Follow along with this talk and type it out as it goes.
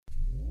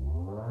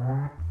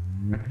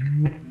I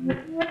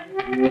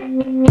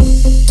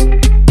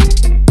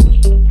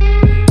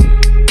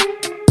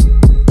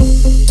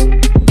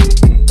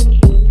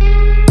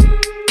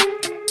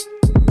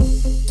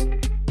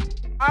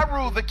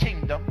rule the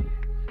kingdom.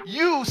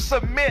 You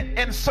submit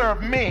and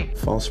serve me.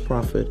 False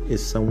prophet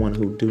is someone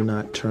who do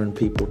not turn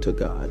people to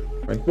God.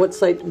 Right?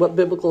 What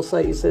biblical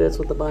site you say that's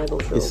what the Bible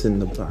shows? It's in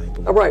the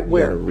Bible. All right,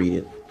 where? You gotta read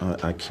it.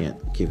 I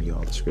can't give you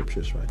all the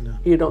scriptures right now.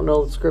 You don't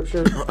know the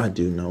scriptures? I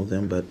do know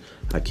them, but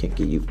I can't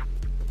give you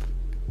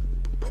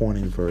point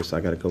and verse.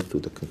 I gotta go through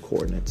the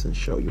concordance and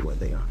show you where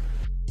they are.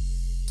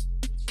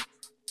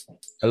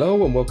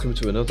 Hello and welcome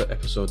to another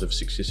episode of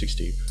 66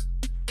 Deep.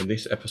 In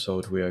this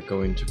episode, we are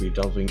going to be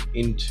delving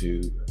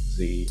into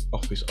the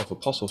office of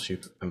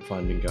apostleship and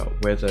finding out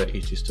whether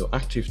it is still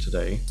active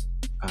today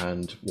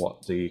and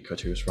what the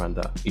criteria around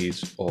that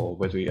is, or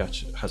whether it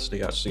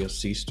actually has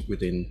ceased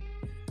within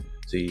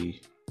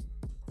the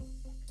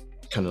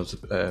canons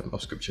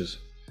of scriptures.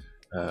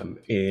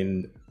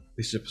 In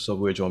this episode,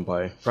 we're joined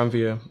by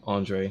Pranveer,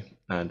 Andre,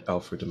 and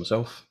Alfred and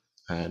myself,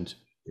 and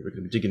we're going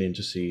to be digging in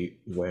to see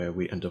where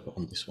we end up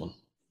on this one.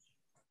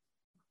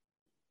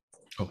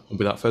 Oh, and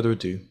without further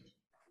ado,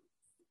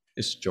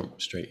 let's jump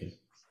straight in.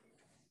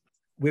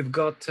 We've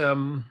got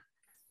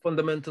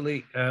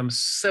fundamentally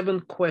 7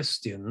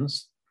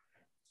 questions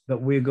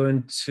that we're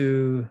going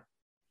to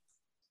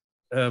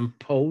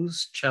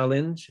pose,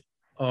 challenge,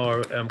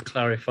 or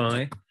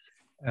clarify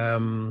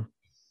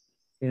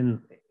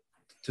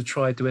to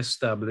try to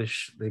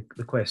establish the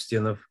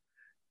question of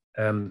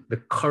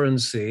the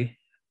currency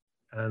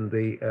and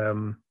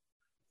the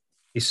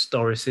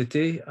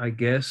historicity, I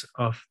guess,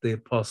 of the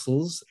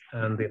apostles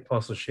and the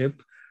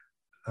apostleship.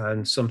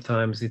 And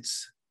sometimes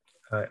it's,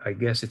 I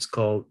guess it's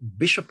called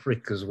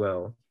bishopric as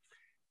well.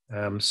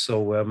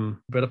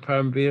 Brother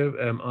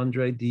Pranveer,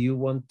 Andre, do you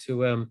want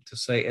to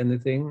say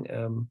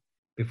anything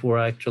before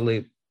I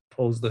actually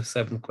pose the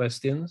 7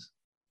 questions?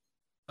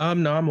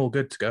 No, I'm all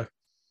good to go.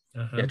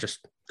 Uh-huh. Yeah,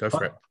 just go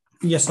for it.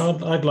 Yes,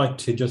 I'd like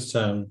to just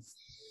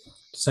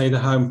say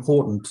how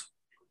important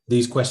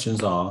these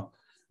questions are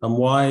and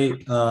why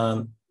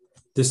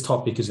this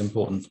topic is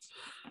important.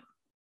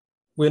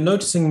 We're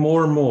noticing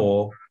more and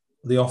more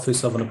the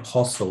office of an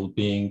apostle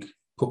being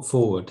put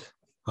forward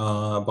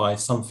by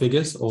some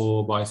figures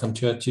or by some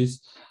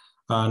churches.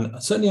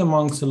 And certainly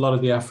amongst a lot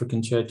of the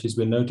African churches,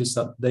 we notice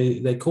that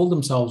they call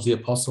themselves the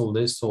apostle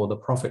this or the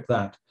prophet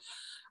that.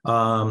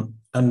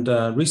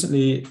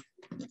 Recently,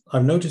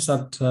 I've noticed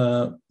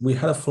that we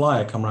had a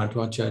flyer come around to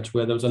our church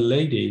where there was a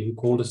lady who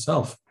called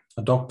herself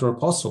a Dr.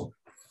 Apostle.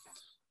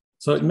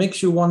 So it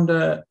makes you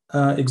wonder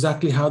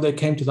exactly how they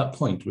came to that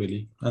point,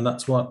 really. And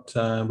that's what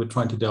we're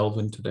trying to delve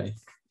in today,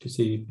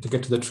 to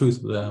get to the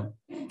truth of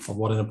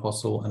what an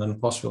apostle and an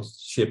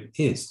apostleship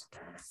is.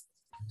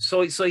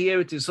 So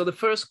here it is. So the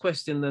first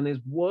question then is,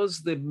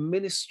 was the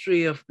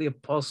ministry of the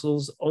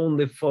apostles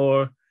only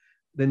for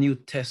the New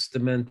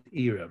Testament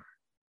era?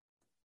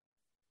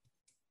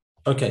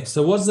 Okay,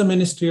 so was the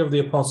ministry of the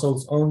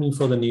apostles only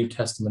for the New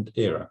Testament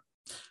era?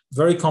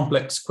 Very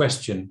complex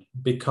question,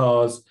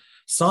 because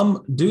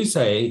some do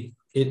say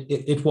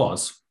it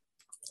was,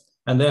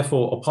 and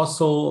therefore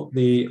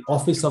the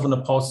office of an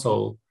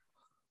apostle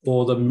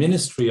or the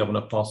ministry of an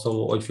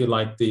apostle, or if you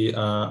like, the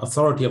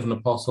authority of an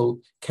apostle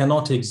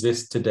cannot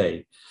exist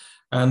today.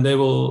 And they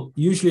will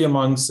usually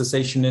among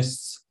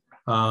cessationists,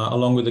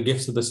 along with the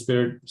gifts of the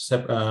Spirit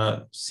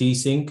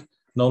ceasing,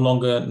 no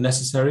longer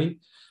necessary,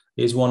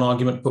 is one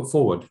argument put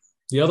forward.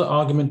 The other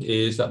argument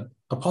is that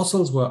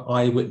apostles were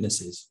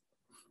eyewitnesses.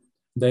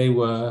 They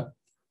were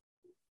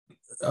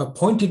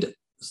appointed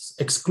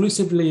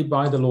exclusively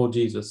by the Lord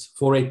Jesus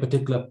for a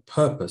particular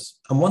purpose.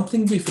 And one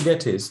thing we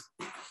forget is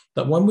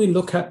that when we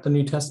look at the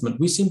New Testament,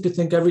 we seem to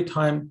think every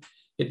time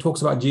it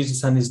talks about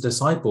Jesus and his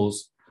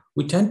disciples,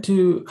 we tend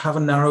to have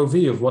a narrow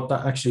view of what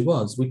that actually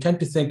was. We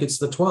tend to think it's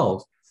the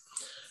 12.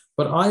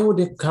 But I would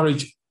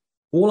encourage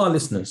all our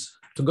listeners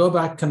to go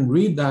back and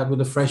read that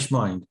with a fresh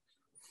mind,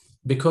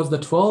 because the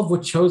 12 were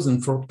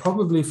chosen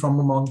probably from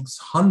amongst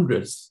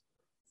hundreds,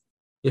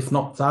 if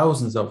not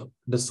thousands of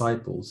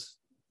disciples.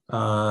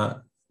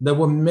 There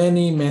were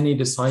many, many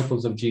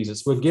disciples of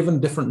Jesus. We're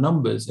given different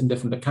numbers in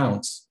different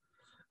accounts.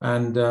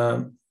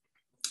 But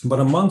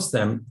amongst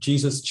them,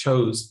 Jesus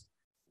chose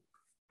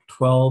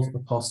 12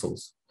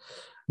 apostles.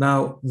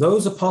 Now,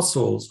 those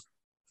apostles,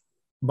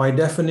 by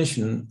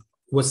definition,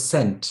 were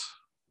sent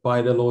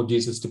by the Lord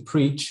Jesus to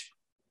preach,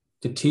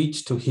 to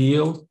teach, to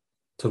heal,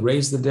 to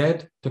raise the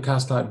dead, to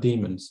cast out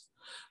demons.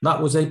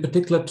 That was a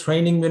particular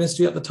training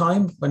ministry at the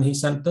time when he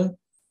sent them.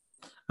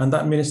 And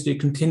that ministry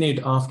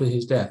continued after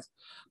his death.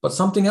 But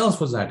something else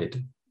was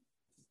added.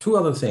 2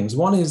 other things.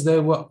 One is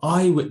there were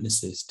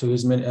eyewitnesses to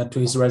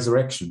his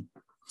resurrection.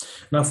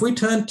 Now, if we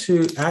turn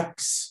to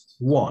Acts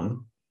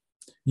 1,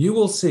 you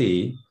will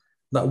see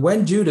that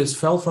when Judas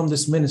fell from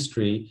this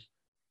ministry,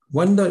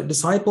 when the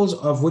disciples,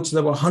 of which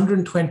there were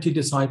 120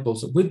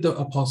 disciples with the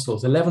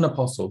apostles, 11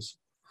 apostles,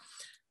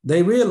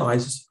 they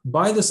realized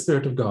by the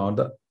Spirit of God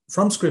that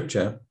from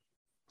Scripture,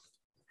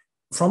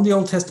 from the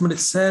Old Testament, it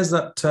says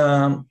that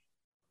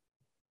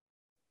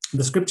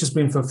the scripture's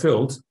been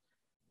fulfilled.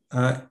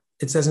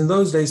 It says, in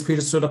those days,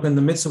 Peter stood up in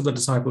the midst of the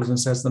disciples and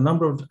says, the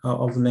number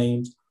of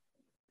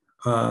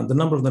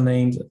the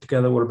names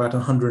together were about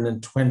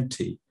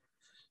 120.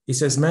 He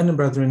says, men and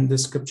brethren,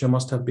 this scripture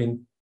must have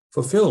been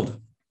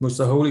fulfilled, which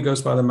the Holy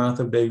Ghost by the mouth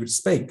of David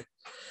spake.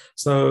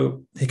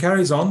 So he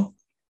carries on,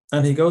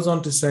 and he goes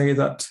on to say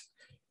that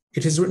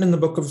it is written in the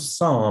book of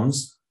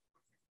Psalms,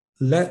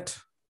 let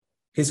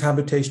his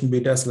habitation be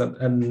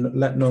desolate and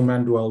let no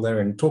man dwell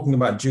therein, talking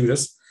about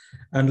Judas,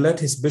 and let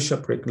his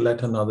bishopric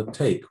let another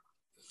take.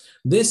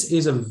 This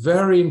is a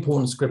very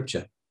important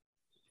scripture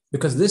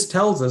because this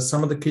tells us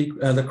some of the key,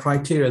 the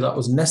criteria that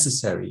was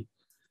necessary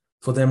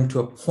for them to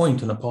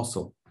appoint an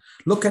apostle.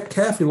 Look at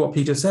carefully what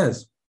Peter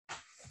says.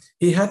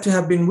 He had to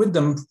have been with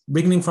them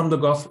beginning from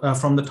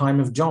the time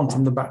of John,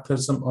 from the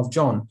baptism of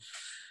John.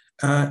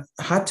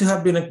 Had to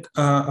have been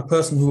a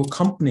person who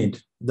accompanied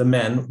the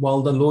men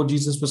while the Lord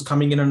Jesus was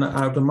coming in and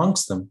out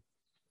amongst them.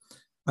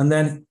 And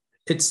then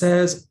it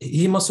says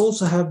he must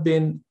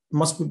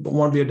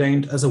be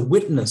ordained as a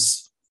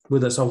witness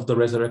with us of the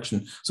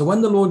resurrection. So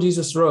when the Lord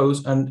Jesus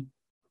rose and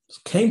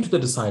came to the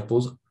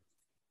disciples,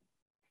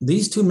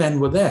 these two men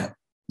were there.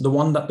 The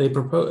one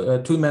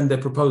that two men they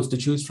proposed to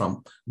choose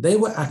from, they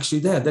were actually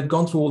there. They'd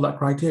gone through all that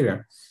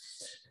criteria.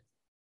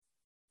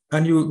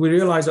 And we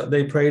realize that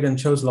they prayed and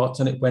chose lots,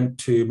 and it went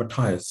to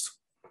Matthias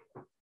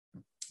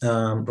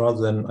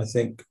rather than, I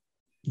think,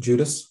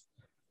 Judas.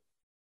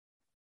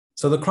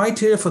 So the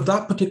criteria for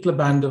that particular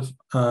band of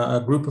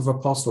a group of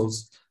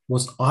apostles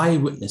was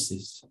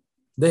eyewitnesses.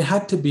 They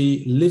had to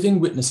be living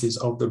witnesses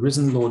of the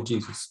risen Lord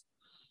Jesus.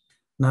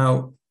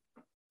 Now,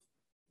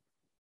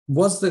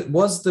 was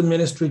the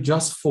ministry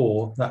just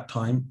for that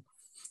time?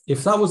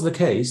 If that was the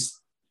case,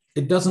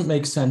 it doesn't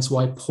make sense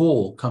why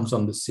Paul comes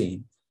on the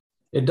scene.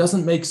 It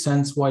doesn't make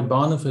sense why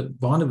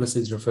Barnabas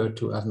is referred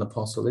to as an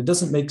apostle. It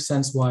doesn't make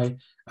sense why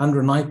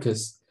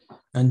Andronicus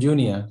and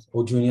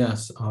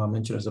Junias are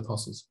mentioned as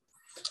apostles.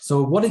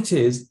 So what it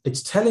is,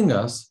 it's telling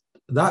us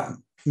that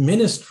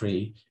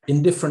ministry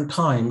in different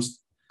times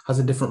has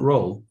a different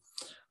role.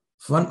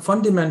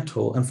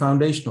 Fundamental and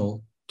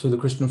foundational to the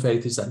Christian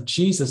faith is that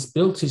Jesus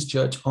built his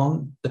church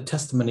on the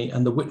testimony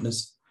and the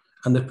witness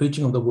and the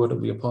preaching of the word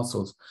of the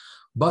apostles.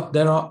 But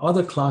there are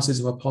other classes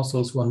of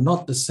apostles who are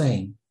not the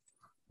same.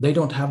 They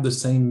don't have the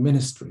same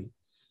ministry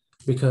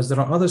because there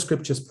are other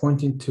scriptures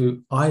pointing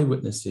to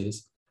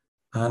eyewitnesses,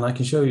 and I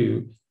can show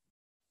you.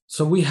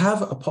 So we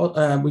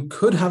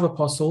could have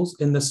apostles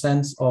in the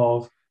sense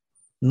of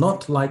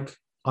not like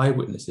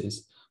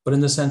eyewitnesses, but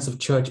in the sense of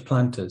church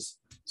planters.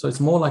 So it's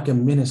more like a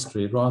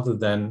ministry rather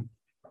than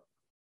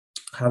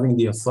having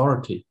the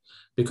authority,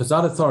 because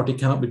that authority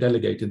cannot be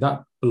delegated.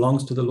 That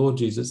belongs to the Lord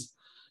Jesus,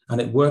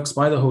 and it works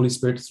by the Holy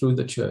Spirit through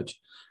the church.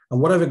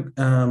 And whatever,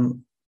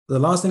 the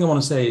last thing I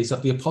want to say is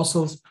that the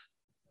apostles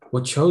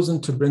were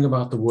chosen to bring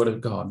about the word of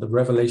God, the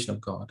revelation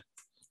of God.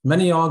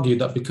 Many argue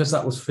that because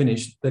that was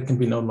finished, there can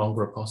be no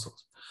longer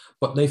apostles.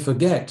 But they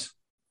forget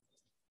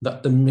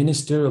that the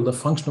ministerial, the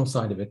functional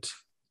side of it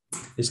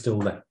is still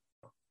there.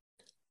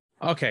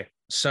 Okay,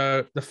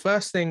 so the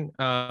first thing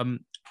that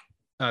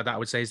I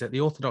would say is that the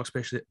Orthodox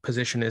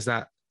position is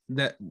that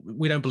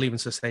we don't believe in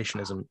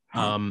cessationism.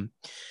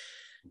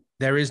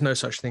 There is no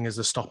such thing as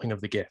the stopping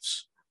of the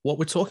gifts. What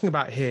we're talking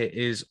about here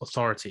is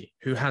authority.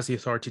 Who has the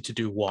authority to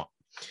do what?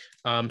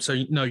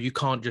 So no, you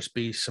can't just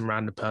be some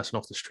random person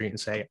off the street and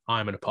say,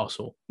 I'm an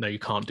apostle. No, you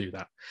can't do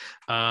that.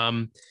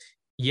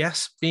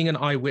 Yes, being an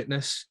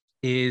eyewitness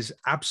is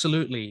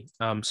absolutely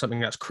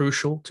something that's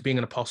crucial to being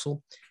an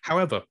apostle.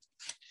 However,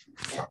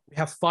 we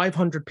have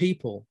 500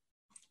 people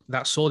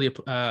that saw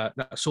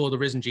the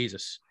risen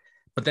Jesus,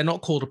 but they're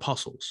not called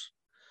apostles.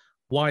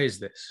 Why is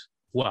this?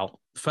 Well,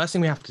 the first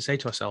thing we have to say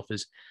to ourselves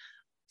is,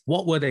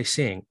 what were they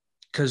seeing?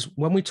 Because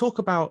when we talk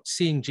about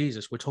seeing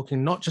Jesus, we're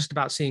talking not just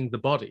about seeing the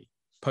body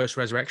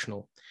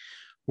post-resurrectional.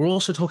 We're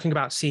also talking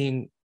about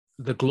seeing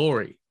the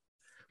glory,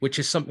 which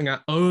is something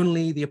that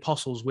only the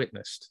apostles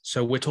witnessed.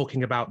 So we're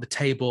talking about the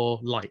Tabor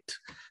light.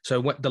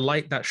 So the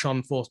light that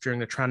shone forth during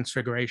the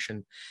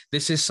transfiguration,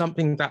 this is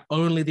something that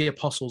only the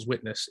apostles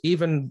witnessed.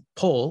 Even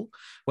Paul,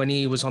 when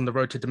he was on the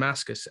road to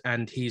Damascus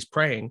and he's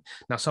praying,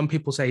 now some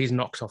people say he's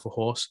knocked off a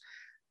horse.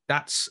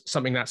 That's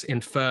something that's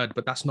inferred,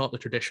 but that's not the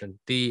tradition.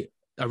 The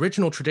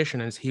original tradition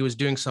is he was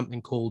doing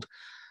something called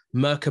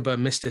Merkaba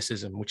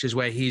mysticism, which is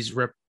where he's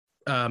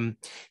reciting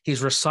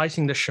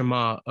the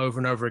Shema over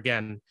and over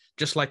again,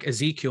 just like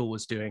Ezekiel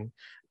was doing,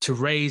 to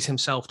raise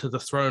himself to the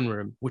throne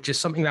room, which is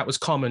something that was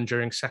common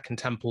during Second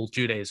Temple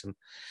Judaism.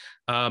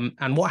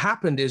 And what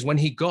happened is when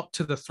he got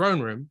to the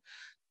throne room,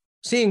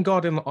 seeing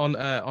God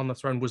on the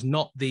throne was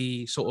not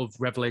the sort of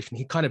revelation.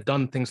 He kind of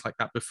done things like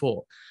that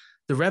before.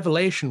 The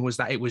revelation was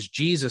that it was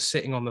Jesus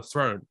sitting on the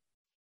throne,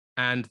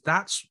 and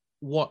that's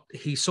what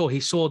he saw. He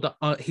saw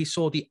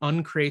the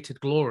uncreated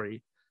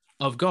glory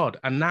of God,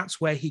 and that's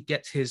where he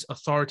gets his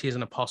authority as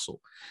an apostle.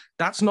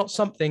 That's not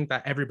something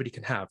that everybody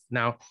can have.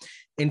 Now,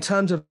 in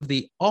terms of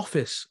the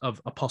office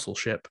of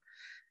apostleship,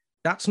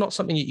 that's not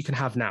something that you can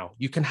have now.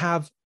 You can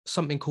have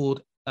something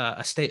called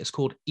a status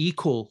called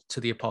equal to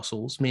the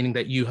apostles, meaning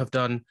that you have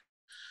done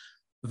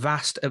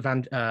vast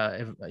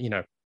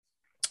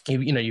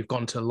you've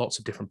gone to lots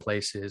of different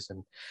places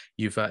and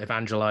you've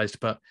evangelized,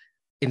 but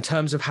in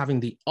terms of having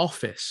the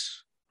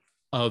office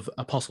of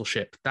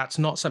apostleship, that's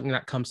not something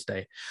that comes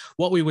today.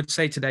 What we would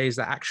say today is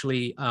that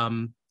actually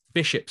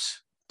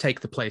bishops take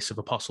the place of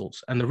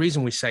apostles. And the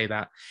reason we say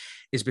that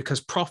is because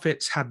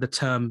prophets had the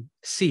term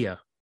seer,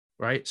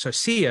 right? So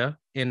seer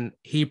in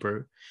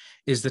Hebrew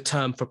is the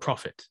term for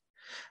prophet.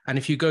 And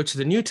if you go to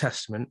the New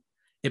Testament,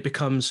 it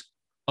becomes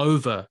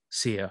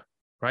overseer,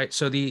 right?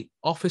 So the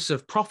office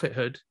of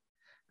prophethood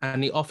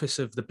and the office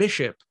of the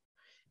bishop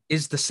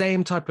is the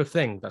same type of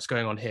thing that's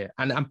going on here.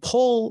 And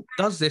Paul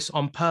does this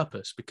on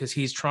purpose because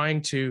he's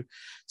trying to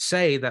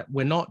say that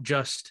we're not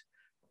just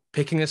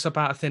picking this up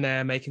out of thin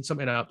air, making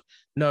something up.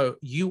 No,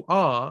 you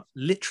are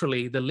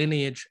literally the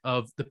lineage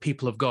of the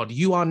people of God.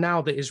 You are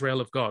now the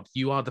Israel of God.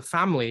 You are the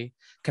family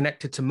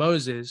connected to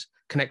Moses,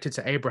 connected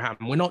to Abraham.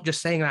 We're not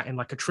just saying that in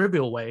like a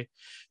trivial way.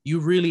 You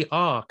really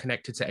are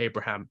connected to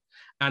Abraham.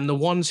 And the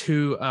ones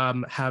who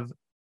have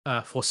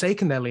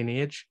forsaken their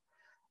lineage,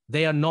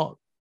 they are not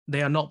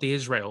the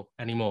Israel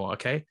anymore,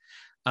 okay?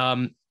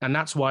 And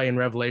that's why in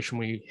Revelation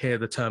we hear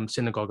the term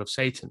synagogue of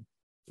Satan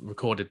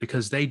recorded,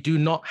 because they do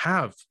not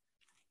have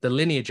the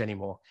lineage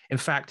anymore. In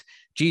fact,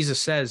 Jesus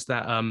says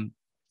that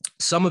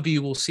some of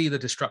you will see the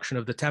destruction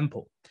of the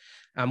temple.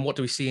 And what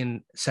do we see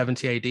in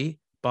 70 AD?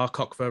 Bar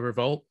Kokhba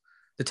revolt,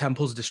 the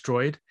temple's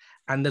destroyed.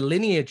 And the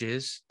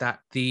lineages that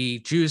the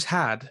Jews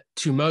had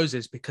to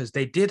Moses, because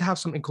they did have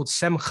something called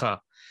Semcha,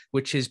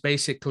 which is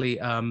basically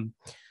a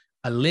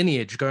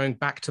lineage going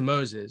back to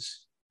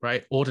Moses,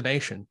 right?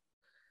 Ordination.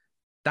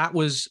 That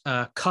was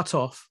cut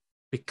off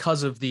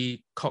because of the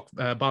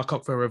Bar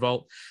Kokhba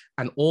revolt,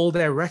 and all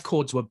their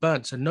records were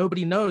burnt, so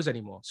nobody knows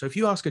anymore. So if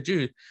you ask a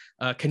Jew,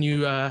 do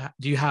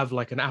you have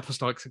like an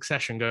apostolic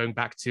succession going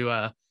back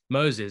to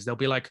Moses? They'll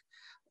be like,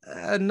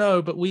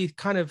 no, but we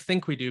kind of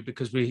think we do,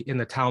 because in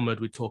the Talmud,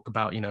 we talk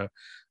about,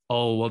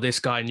 oh, well, this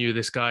guy knew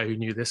this guy who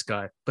knew this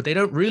guy, but they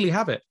don't really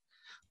have it.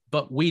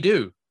 But we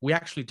do. We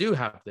actually do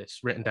have this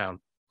written down.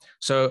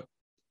 So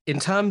in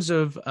terms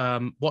of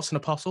what's an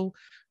apostle,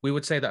 we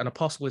would say that an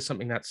apostle is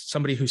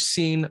somebody who's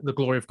seen the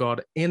glory of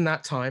God in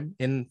that time,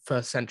 in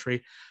first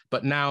century,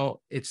 but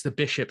now it's the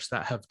bishops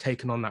that have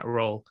taken on that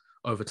role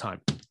over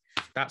time.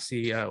 That's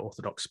the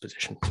Orthodox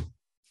position.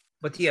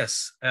 But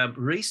yes,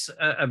 Reese,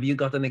 have you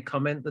got any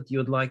comment that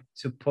you'd like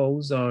to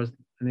pose, or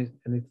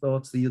any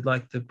thoughts that you'd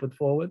like to put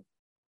forward?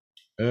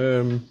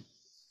 Well,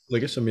 I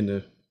guess I'm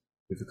with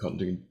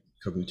the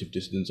cognitive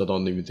dissonance. I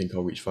don't even think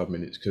I'll reach 5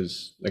 minutes,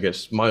 because I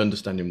guess my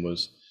understanding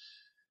was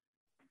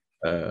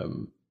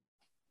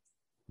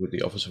with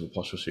the office of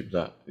apostleship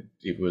that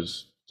it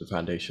was the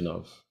foundation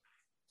of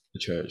the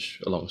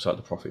church alongside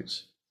the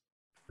prophets,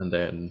 and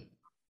then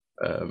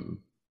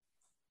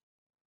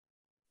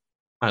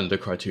and the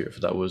criteria for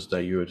that was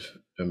that you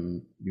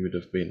would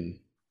have been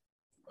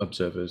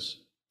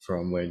observers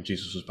from when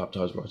Jesus was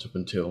baptized right up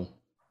until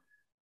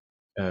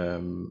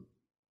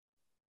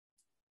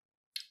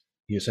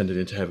he ascended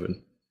into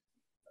heaven,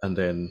 and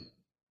then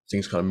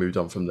things kind of moved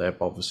on from there.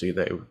 But obviously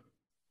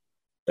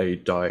they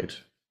died.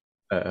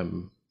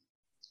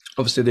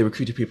 Obviously they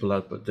recruited people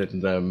out, but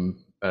then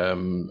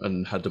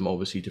and had them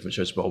oversee different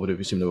churches. But I would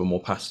have assumed there were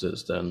more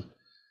pastors than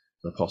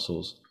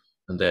apostles.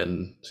 And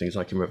then things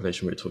like in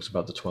Revelation where it talks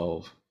about the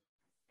 12,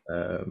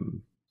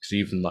 because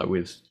even like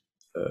with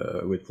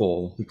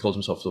Paul, he calls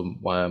himself the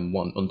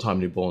one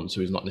untimely born, so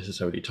he's not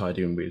necessarily tied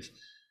in with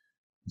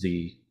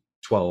the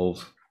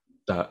 12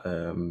 that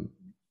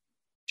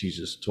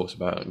Jesus talks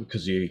about,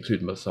 because he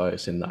included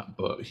Matthias in that,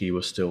 but he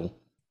was still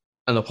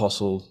an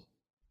apostle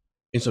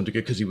in some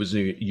degree because he was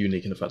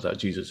unique in the fact that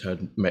Jesus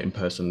had met him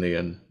personally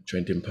and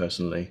trained him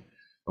personally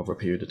over a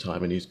period of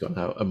time, and he's gone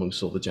out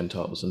amongst all the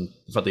Gentiles, and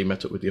the fact that he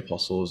met up with the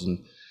apostles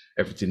and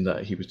everything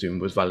that he was doing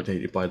was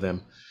validated by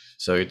them.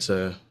 So it's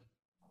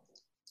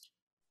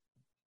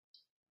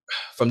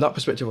from that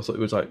perspective, I thought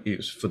it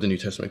was for the New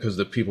Testament, because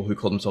the people who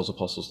call themselves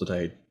apostles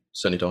today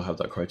certainly don't have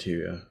that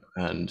criteria,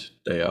 and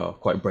they are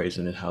quite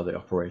brazen in how they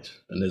operate.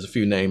 And there's a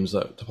few names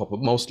that pop up,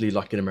 mostly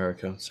like in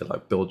America, so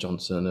like Bill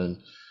Johnson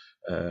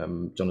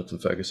and Jonathan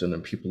Ferguson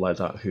and people like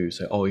that, who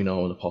say, oh, I'm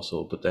an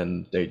apostle, but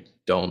then they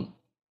don't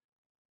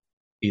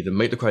either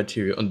make the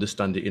criteria,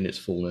 understand it in its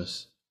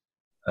fullness,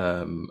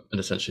 and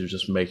essentially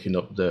just making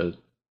up the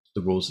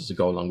rules as they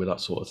go along with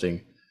that sort of thing.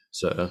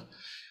 So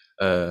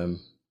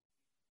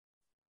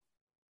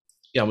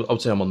yeah, I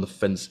would say I'm on the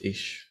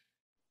fence-ish.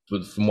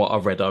 But from what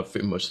I've read, I've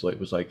pretty much thought it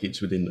was like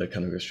it's within the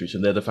kind of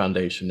restriction. They're the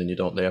foundation, and you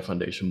don't lay a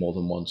foundation more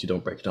than once. You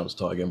don't break it down,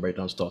 start again, break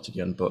down, start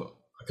again. But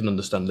I can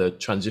understand the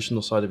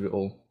transitional side of it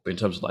all. But in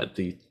terms of like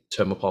the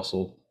term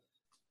apostle,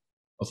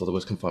 I thought it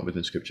was confined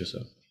within scripture.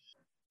 So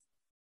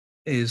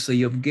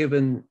you've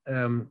given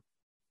some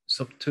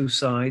two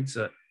sides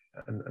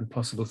and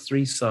possible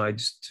three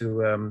sides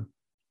to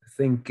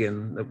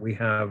thinking that we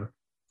have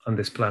on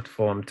this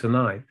platform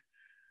tonight.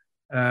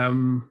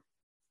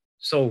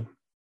 So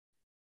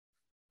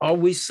are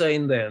we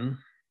saying then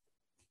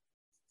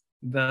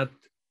that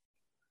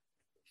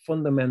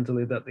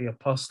fundamentally that the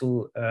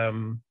apostle,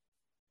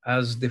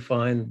 as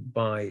defined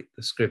by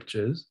the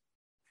scriptures,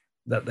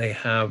 that they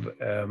have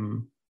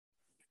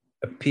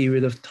a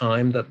period of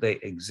time that they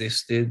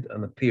existed,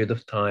 and a period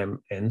of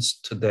time ends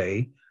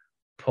today,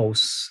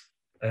 post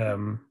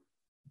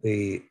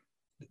the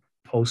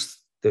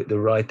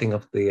writing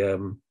of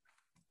the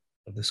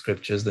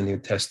scriptures, the New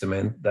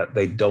Testament, that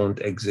they don't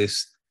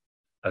exist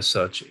as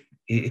such.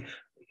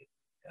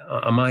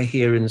 Am I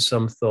hearing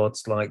some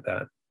thoughts like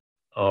that?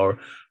 Or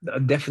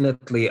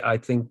definitely, I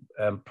think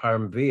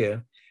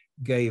Parmveer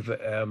gave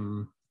a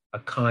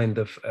kind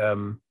of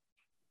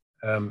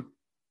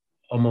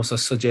almost a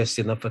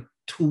suggestion of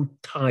two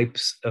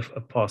types of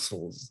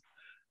apostles.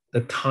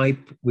 The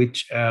type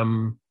which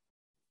are,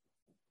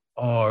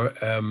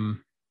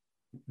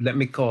 let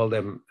me call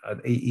them,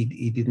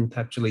 he didn't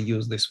actually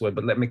use this word,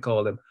 but let me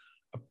call them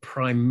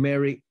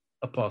primary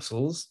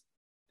apostles,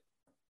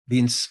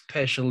 being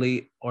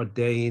specially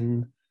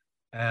ordained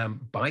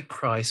by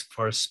Christ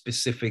for a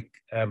specific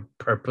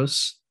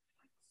purpose.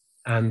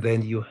 And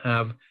then you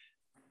have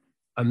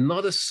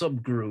another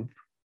subgroup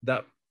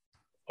that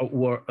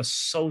were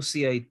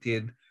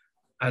associated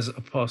as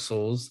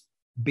apostles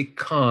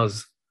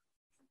because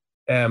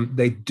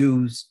they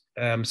do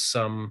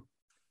some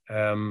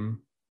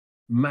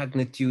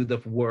magnitude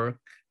of work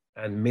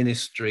and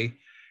ministry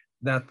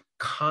that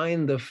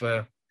kind of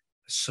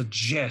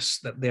suggests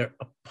that they're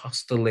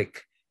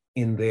apostolic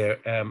in their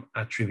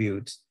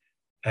attributes.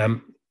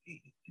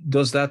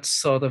 Does that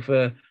sort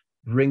of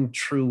ring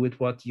true with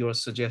what you're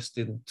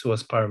suggesting to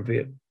us,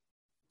 Parmveer?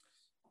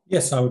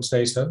 Yes, I would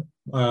say so.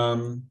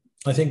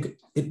 I think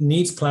it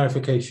needs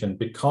clarification,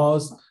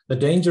 because the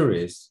danger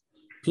is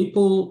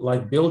people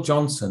like Bill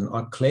Johnson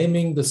are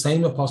claiming the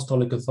same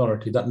apostolic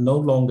authority that no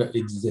longer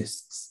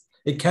exists.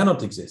 It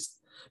cannot exist,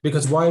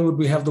 because why would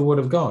we have the word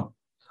of God?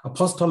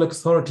 Apostolic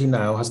authority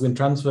now has been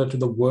transferred to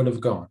the word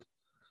of God.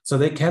 So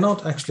they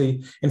cannot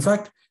actually, in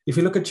fact, if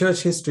you look at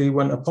church history,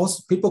 when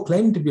people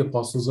claim to be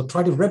apostles or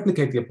try to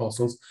replicate the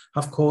apostles,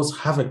 have caused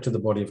havoc to the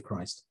body of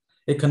Christ.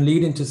 It can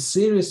lead into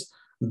serious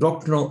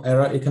doctrinal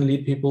error. It can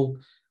lead people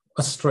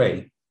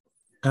astray.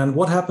 And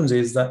what happens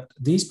is that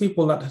these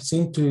people that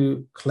seem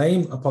to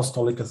claim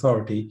apostolic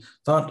authority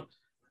start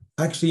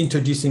actually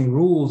introducing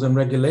rules and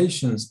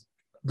regulations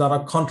that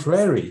are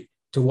contrary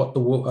to what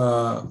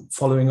the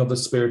following of the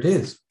Spirit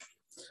is.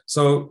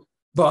 So,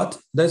 but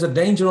there's a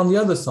danger on the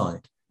other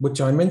side,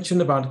 which I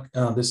mentioned about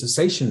the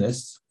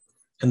cessationists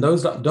and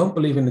those that don't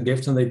believe in the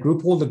gifts, and they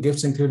group all the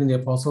gifts, including the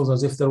apostles,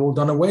 as if they're all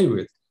done away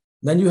with.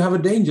 Then you have a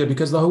danger,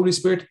 because the Holy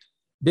Spirit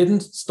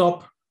didn't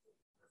stop.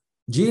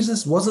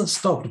 Jesus wasn't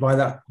stopped by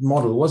that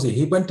model, was he?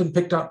 He went and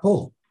picked out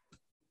Paul.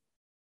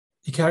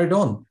 He carried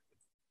on.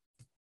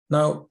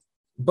 Now,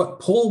 but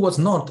Paul was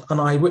not an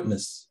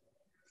eyewitness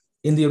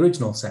in the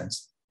original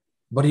sense,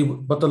 but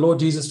the Lord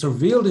Jesus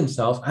revealed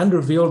himself and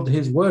revealed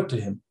his word to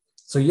him.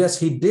 So yes,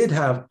 he did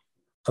have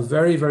a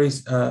very, very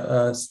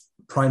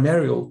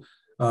primarial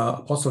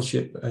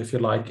apostleship, if you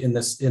like, in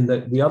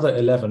the other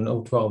 11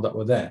 or 12 that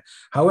were there.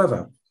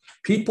 However,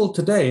 people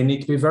today need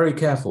to be very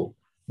careful,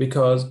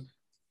 because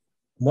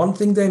one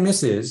thing they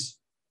miss is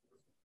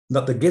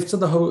that the gifts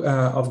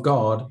of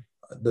God,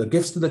 the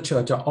gifts of the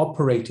church, are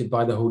operated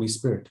by the Holy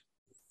Spirit.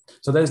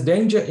 So there's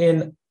danger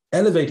in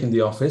elevating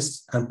the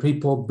office and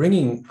people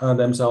bringing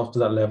themselves to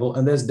that level,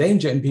 and there's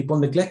danger in people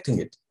neglecting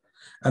it.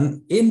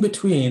 And in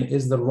between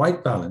is the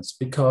right balance,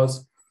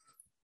 because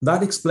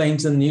that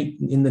explains in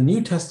the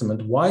New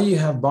Testament why you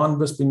have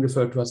Barnabas being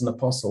referred to as an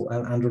apostle,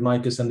 and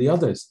Andronicus and the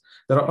others.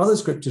 There are other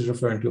scriptures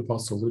referring to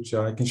apostles, which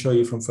I can show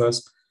you from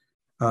First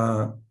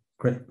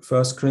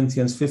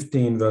Corinthians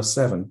 15, verse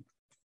 7.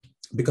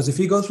 Because if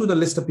you go through the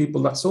list of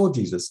people that saw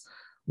Jesus,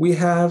 we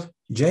have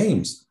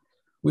James,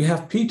 we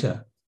have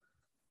Peter,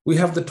 we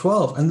have the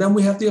 12, and then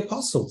we have the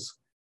apostles.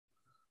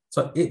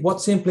 So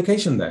what's the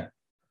implication there?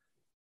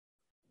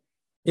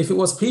 If it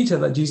was Peter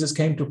that Jesus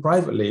came to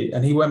privately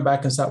and he went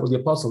back and sat with the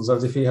apostles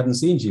as if he hadn't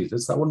seen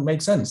Jesus, that wouldn't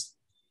make sense.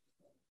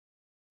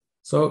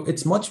 So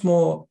it's much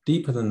more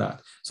deeper than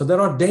that. So there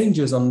are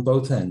dangers on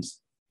both ends.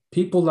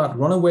 People that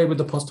run away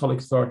with apostolic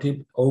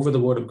authority over the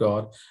word of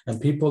God, and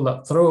people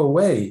that throw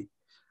away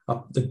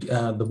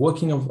the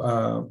working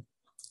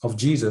of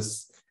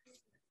Jesus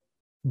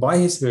by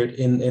his Spirit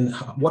in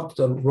what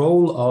the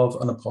role of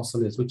an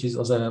apostle is, which is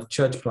as a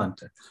church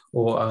planter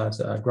or as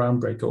a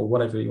groundbreaker or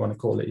whatever you want to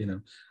call it.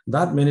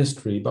 That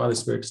ministry by the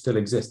Spirit still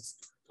exists,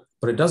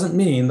 but it doesn't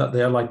mean that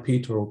they are like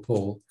Peter or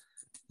Paul.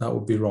 That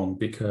would be wrong,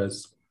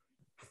 because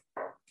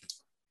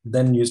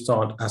then you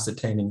start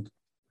ascertaining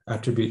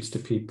attributes to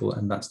people,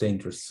 and that's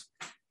dangerous.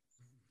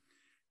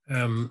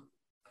 I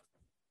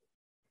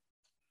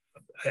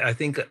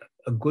think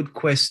a good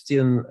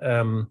question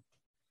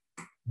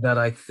that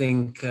I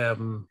think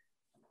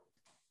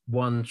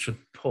one should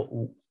put,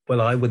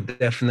 well, I would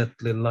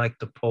definitely like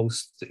to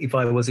post if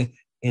I was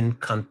in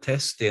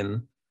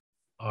contesting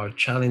or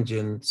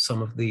challenging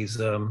some of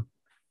these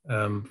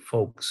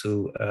folks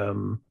who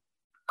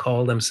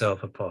call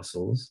themselves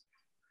apostles,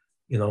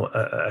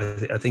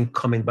 I think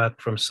coming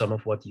back from some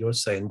of what you're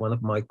saying, one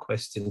of my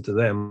questions to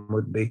them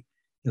would be,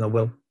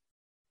 well,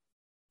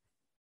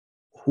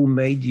 who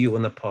made you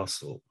an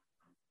apostle?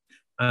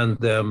 And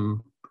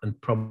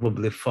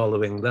probably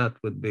following that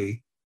would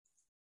be,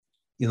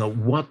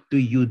 what do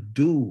you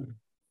do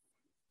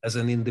as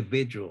an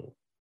individual?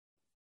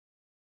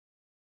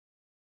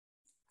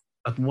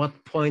 At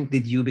what point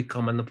did you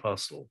become an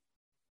apostle?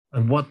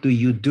 And what do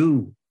you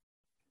do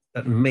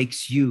that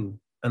makes you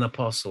an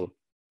apostle?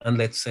 And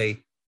let's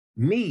say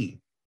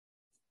me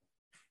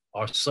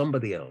or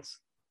somebody else,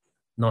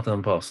 not an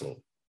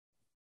apostle.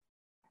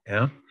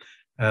 Yeah,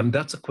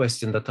 that's a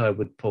question that I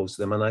would pose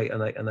them, and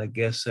I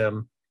guess there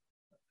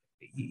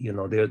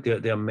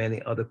are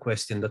many other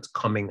questions that's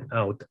coming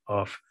out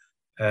of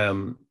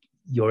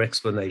your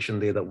explanation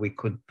there that we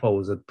could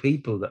pose at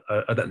people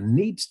that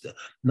needs to,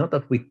 not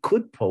that we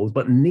could pose,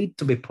 but need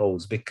to be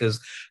posed, because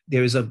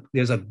there's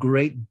a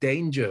great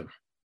danger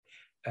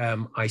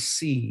I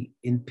see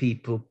in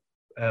people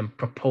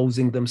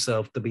proposing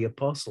themselves to be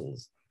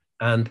apostles.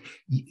 And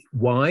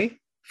why?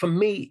 For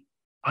me,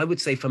 I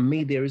would say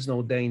there is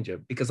no danger,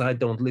 because I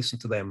don't listen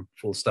to them,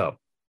 full stop.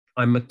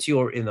 I'm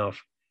mature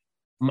enough.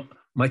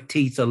 My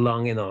teeth are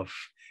long enough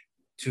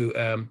to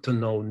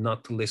know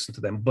not to listen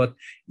to them. But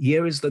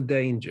here is the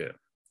danger.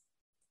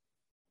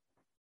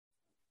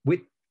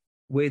 With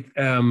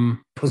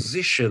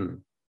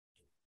position,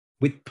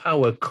 with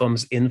power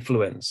comes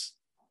influence.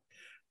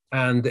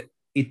 And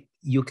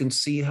you can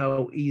see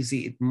how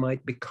easy it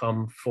might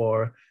become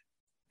for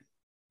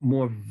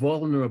more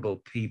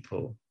vulnerable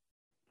people,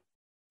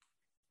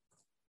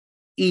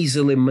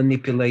 easily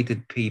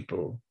manipulated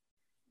people,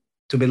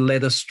 to be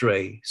led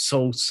astray.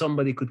 So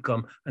somebody could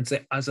come and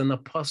say, as an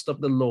apostle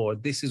of the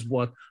Lord, this is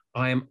what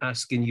I am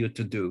asking you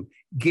to do.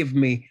 Give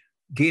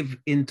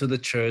into the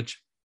church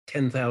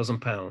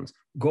 £10,000.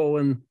 Go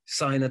and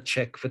sign a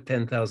check for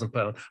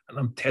 £10,000. And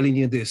I'm telling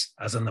you this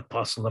as an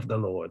apostle of the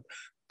Lord.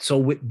 So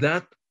with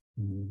that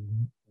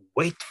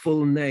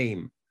weightful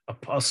name,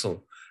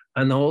 apostle,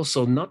 and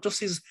also not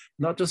just is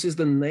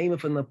the name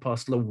of an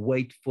apostle a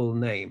weightful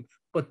name,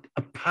 but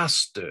a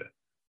pastor,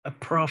 a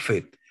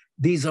prophet.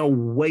 These are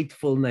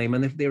weightful names,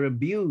 and if they're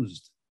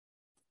abused,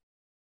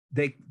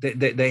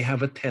 they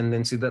have a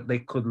tendency that they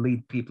could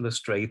lead people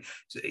astray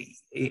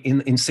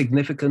in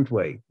significant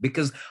way.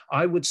 Because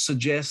I would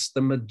suggest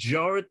the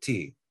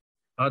majority,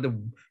 a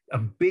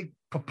big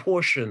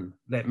proportion,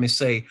 let me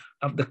say,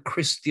 of the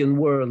Christian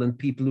world and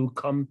people who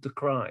come to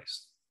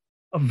Christ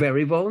are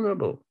very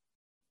vulnerable,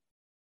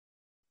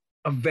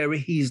 are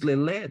very easily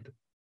led.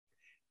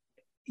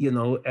 They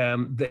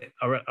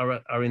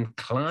are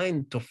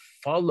inclined to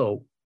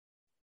follow,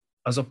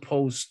 as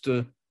opposed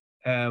to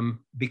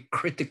be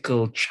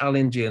critical,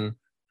 challenging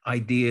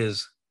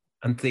ideas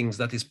and things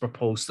that is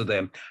proposed to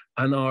them,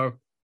 and are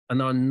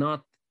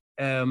not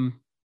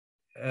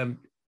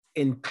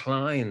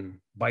inclined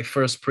by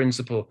first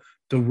principle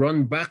to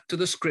run back to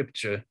the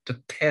scripture to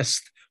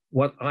test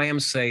what I am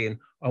saying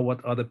or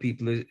what other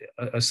people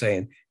are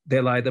saying.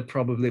 They'll either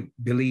probably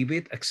believe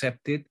it,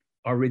 accept it,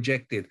 or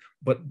reject it.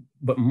 But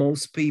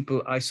most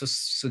people, I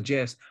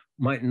suggest,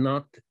 might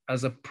not,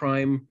 as a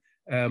prime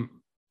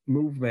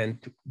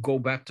movement, go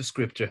back to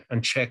scripture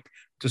and check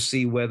to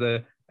see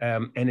whether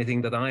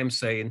anything that I'm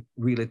saying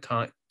really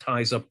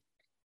ties up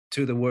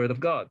to the word of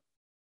God.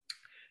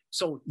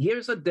 So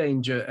here's a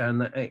danger,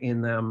 and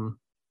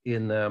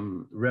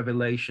in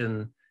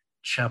Revelation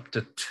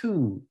chapter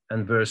 2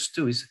 and verse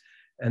 2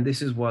 and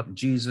this is what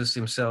Jesus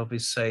himself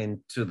is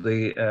saying to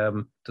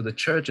the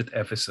church at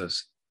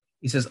Ephesus.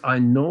 He says, I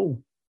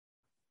know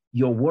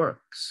your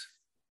works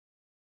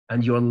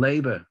and your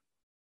labor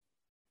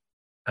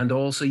and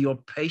also your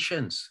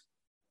patience,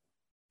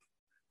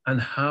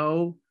 and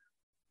how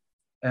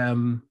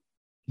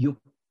you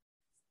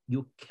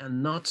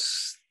cannot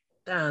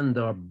stand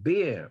or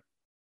bear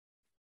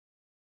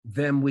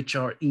them which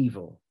are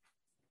evil,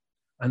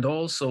 and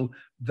also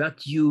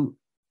that you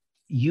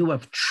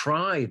have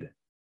tried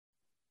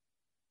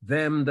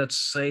them that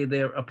say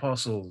they're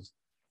apostles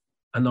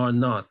and are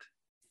not,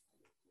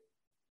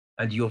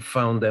 and you've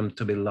found them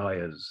to be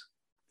liars.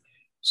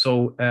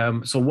 So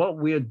what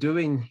we're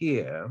doing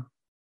here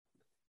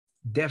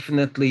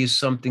definitely is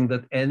something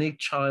that any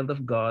child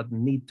of God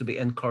need to be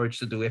encouraged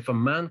to do. If a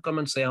man come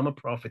and say, I'm a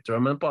prophet or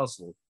I'm an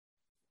apostle,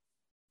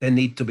 they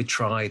need to be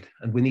tried,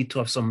 and we need to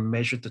have some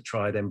measure to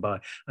try them by.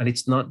 And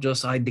it's not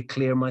just I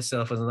declare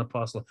myself as an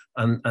apostle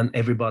and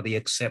everybody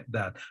accept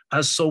that.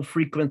 As so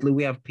frequently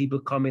we have people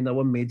come in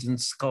our midst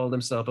and call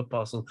themselves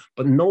apostle,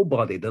 but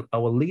nobody, that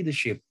our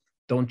leadership,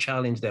 don't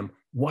challenge them.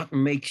 What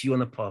makes you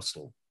an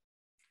apostle?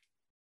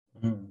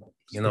 And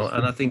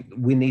I think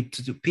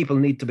people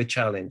need to be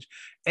challenged.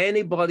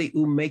 Anybody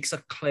who makes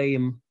a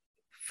claim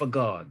for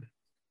God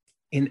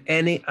in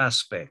any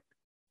aspect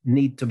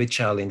need to be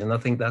challenged, and I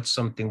think that's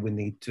something we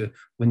need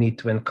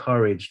to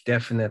encourage,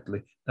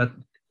 definitely. That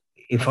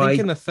if I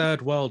think in the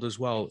third world as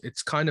well,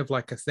 it's kind of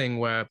like a thing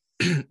where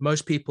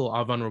most people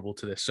are vulnerable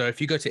to this. So if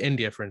you go to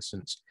India, for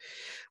instance,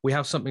 we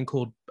have something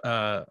called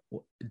my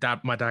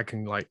dad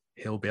can, like,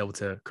 he'll be able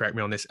to correct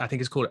me on this. I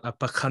think it's called a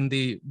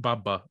Pakhandi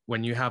Baba,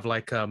 when you have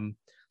like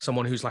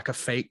someone who's like a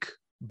fake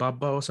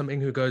Baba or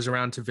something, who goes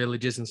around to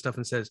villages and stuff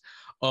and says,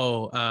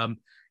 oh,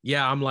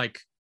 yeah, I'm like,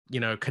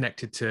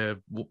 connected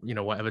to,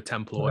 whatever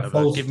temple or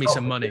whatever, give me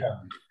some money.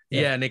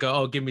 Yeah, and they go,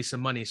 oh, give me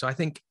some money. So I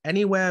think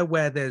anywhere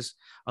where there's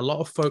a lot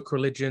of folk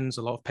religions,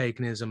 a lot of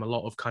paganism, a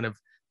lot of kind of,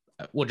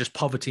 well, just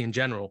poverty in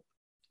general,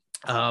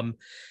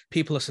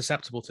 people are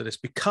susceptible to this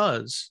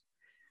because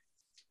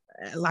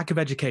lack of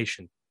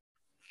education.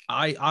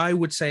 I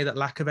would say that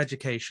lack of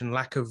education,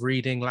 lack of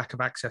reading, lack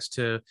of access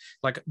to,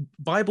 like,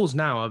 Bibles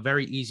now are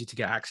very easy to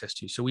get access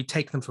to. So we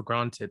take them for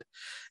granted.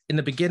 In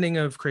the beginning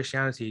of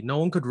Christianity, no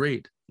one could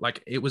read.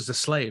 Like, it was the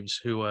slaves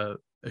who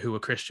were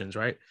Christians,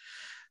 right?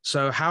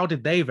 So how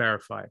did they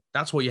verify?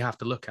 That's what you have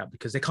to look at,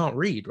 because they can't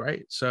read,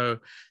 right? So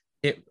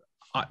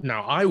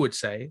now I would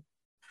say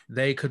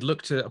they could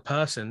look to a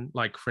person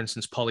like, for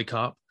instance,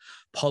 Polycarp.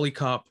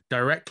 Polycarp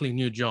directly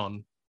knew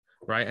John,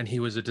 right? And he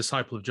was a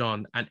disciple of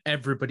John, and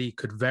everybody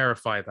could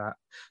verify that.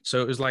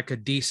 So it was like a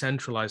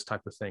decentralized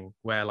type of thing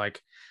where,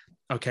 like,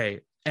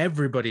 okay,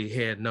 everybody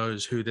here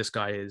knows who this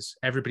guy is.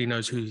 Everybody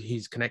knows who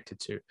he's connected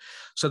to.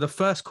 So the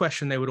first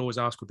question they would always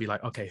ask would be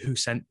like, okay, who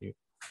sent you?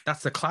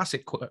 That's the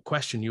classic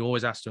question you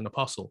always ask to an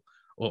apostle,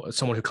 or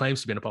someone who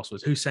claims to be an apostle,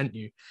 is who sent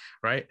you,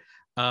 right?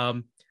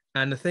 And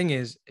the thing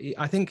is,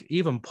 I think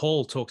even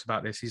Paul talks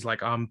about this. He's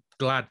like, I'm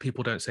glad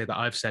people don't say that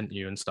I've sent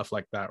you and stuff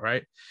like that,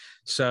 right?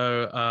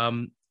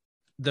 So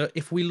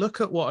if we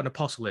look at what an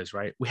apostle is,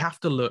 right, we have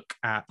to look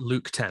at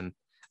Luke 10,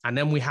 and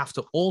then we have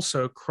to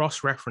also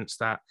cross-reference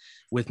that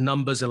with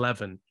Numbers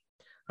 11,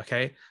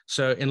 okay?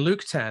 So in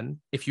Luke 10,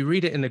 if you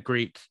read it in the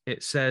Greek,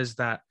 it says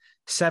that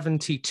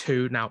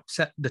 72. Now,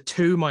 the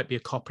 2 might be a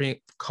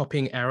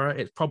copying error.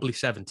 It's probably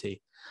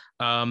 70.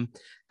 And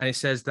it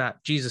says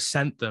that Jesus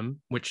sent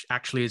them, which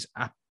actually is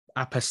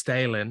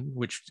apostolin,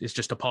 which is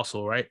just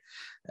apostle, right?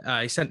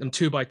 He sent them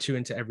 2 by 2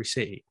 into every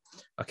city,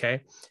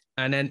 okay?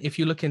 And then if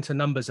you look into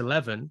Numbers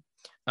 11,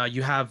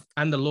 you have,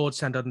 and the Lord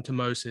said unto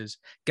Moses,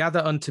 gather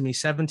unto me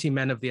 70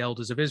 men of the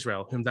elders of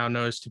Israel, whom thou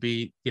knowest to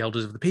be the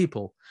elders of the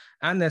people,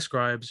 and their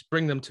scribes,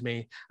 bring them to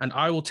me, and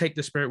I will take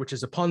the spirit which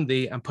is upon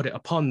thee and put it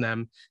upon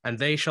them, and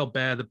they shall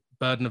bear the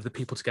burden of the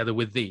people together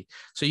with thee.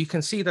 So you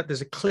can see that there's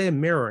a clear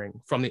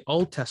mirroring from the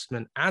Old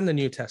Testament and the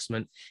New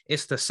Testament.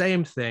 It's the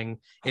same thing.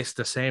 It's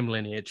the same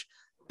lineage.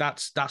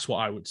 That's what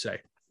I would say.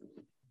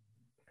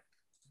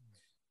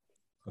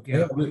 Okay,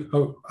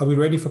 are we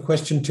ready for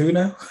question 2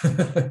 now?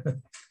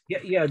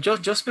 Yeah.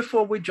 Just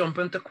before we jump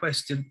into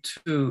question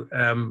 2,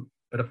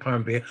 Brother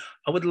Parmby,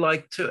 I would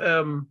like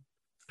to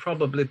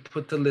probably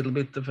put a little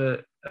bit of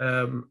a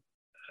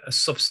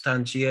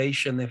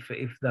substantiation,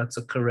 if that's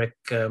a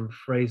correct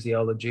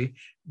phraseology,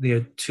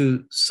 there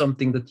to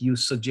something that you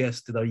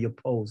suggested or you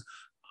posed.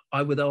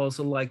 I would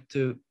also like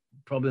to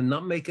probably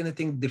not make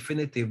anything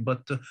definitive,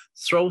 but to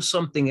throw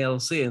something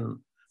else in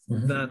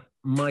that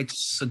might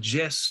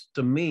suggest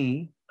to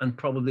me and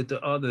probably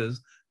to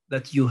others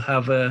that you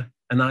have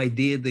an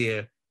idea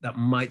there that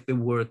might be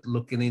worth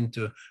looking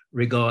into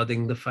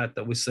regarding the fact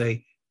that we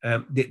say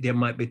there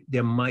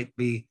might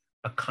be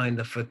a kind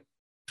of a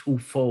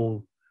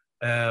twofold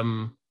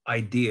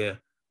idea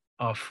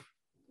of,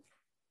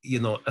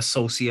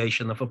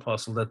 association of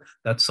apostle,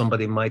 that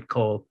somebody might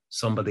call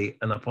somebody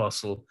an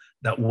apostle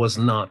that was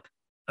not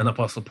an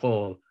apostle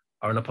Paul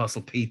or an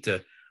apostle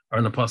Peter or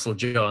an apostle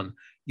John,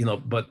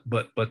 but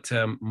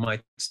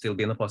might still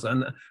be an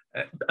apostle.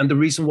 And the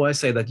reason why I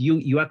say that,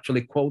 you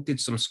actually quoted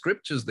some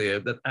scriptures there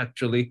that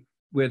actually,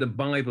 where the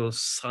Bible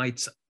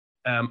cites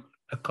a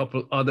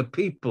couple other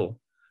people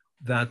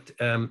that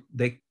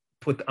they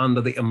put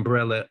under the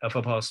umbrella of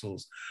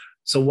apostles.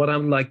 So what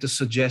I'd like to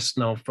suggest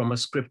now from a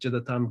scripture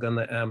that I'm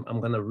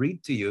gonna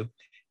read to you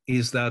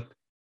is that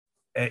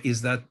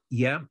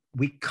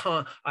we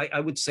can't. I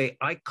would say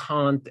I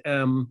can't,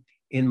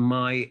 in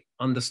my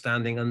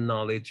understanding and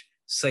knowledge,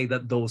 say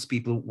that those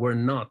people were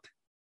not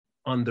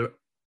under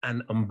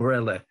an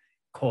umbrella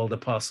called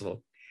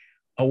apostle.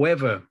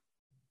 However,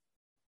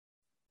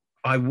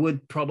 I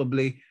would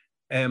probably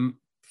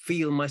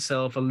feel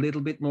myself a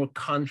little bit more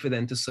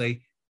confident to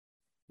say,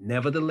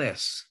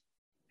 nevertheless,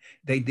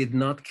 they did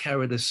not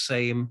carry the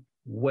same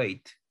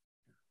weight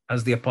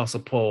as the Apostle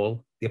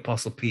Paul, the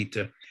Apostle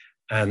Peter,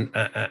 and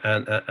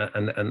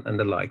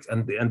the likes.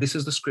 And this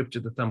is the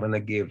scripture that I'm going to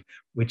give,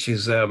 which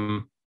is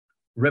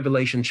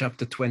Revelation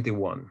chapter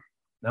 21.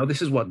 Now,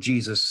 this is what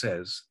Jesus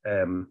says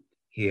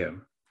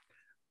here.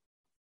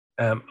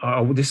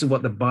 This is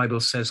what the Bible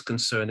says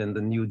concerning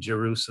the New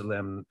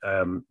Jerusalem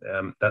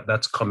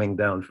that's coming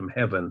down from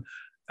heaven,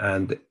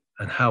 and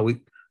how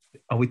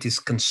it is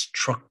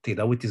constructed,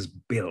 how it is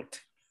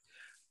built.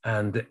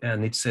 And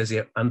it says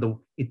here,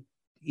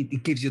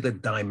 it gives you the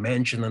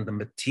dimension and the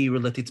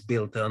material that it's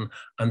built on,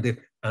 and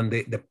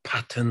the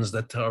patterns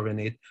that are in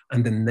it,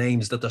 and the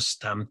names that are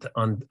stamped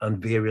on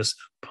various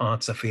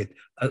parts of it,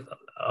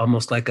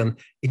 almost like an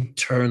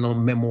eternal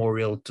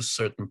memorial to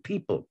certain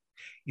people.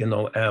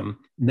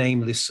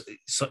 nameless.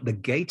 So the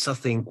gates, I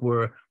think,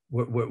 were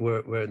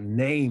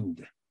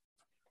named,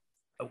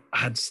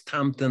 had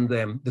stamped on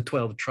them the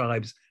 12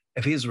 tribes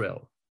of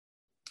Israel.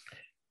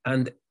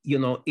 And,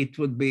 it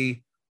would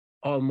be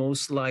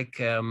almost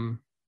like, I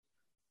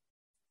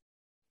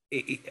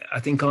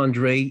think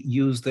Andre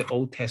used the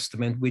Old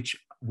Testament, which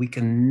we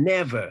can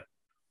never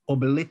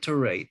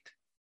obliterate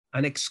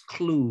and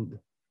exclude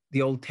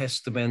the Old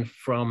Testament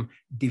from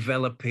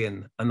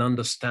developing and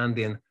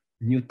understanding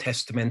New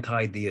Testament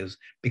ideas,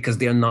 because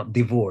they're not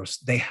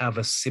divorced. They have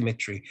a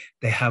symmetry,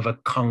 they have a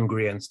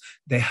congruence,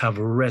 they have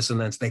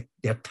resonance,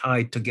 they're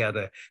tied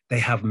together, they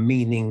have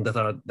meaning that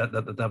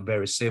are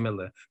very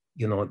similar.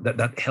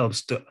 That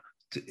helps to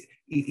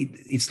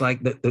it's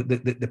like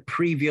the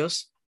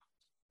previous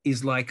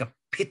is like a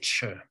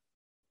picture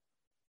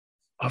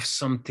of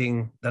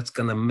something that's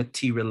going to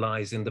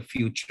materialize in the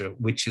future,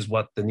 which is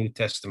what the New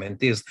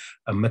Testament is,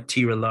 a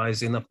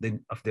materializing of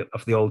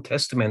the Old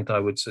Testament, I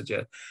would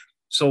suggest.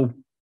 So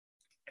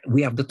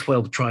we have the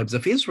 12 tribes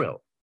of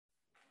Israel.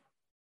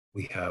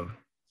 We have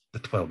the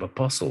 12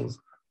 apostles.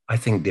 I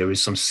think there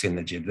is some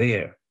synergy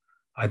there.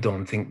 I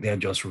don't think they're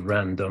just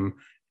random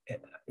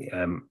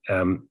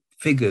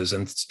figures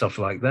and stuff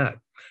like that,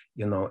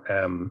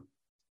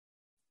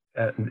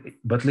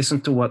 but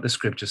listen to what the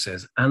scripture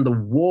says. And the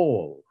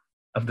wall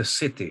of the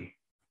city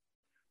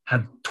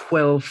had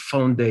 12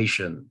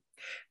 foundations.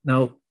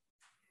 Now,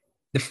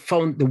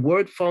 the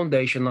word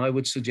foundation, I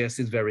would suggest,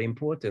 is very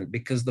important,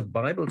 because the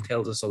Bible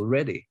tells us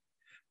already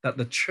that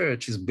the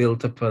church is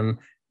built upon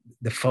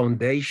the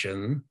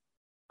foundation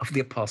of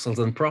the apostles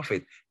and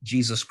prophets,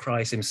 Jesus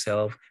Christ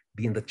himself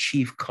being the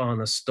chief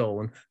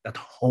cornerstone that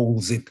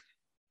holds it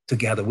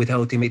together.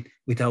 Without him,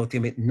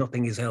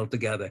 nothing is held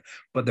together.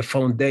 But the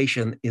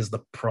foundation is the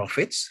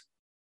prophets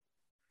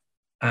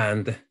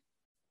and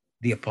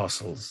the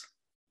apostles.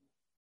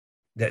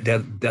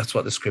 That's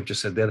what the scripture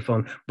said.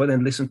 But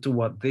then listen to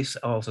what this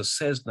also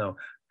says now.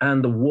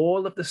 And the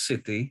wall of the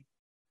city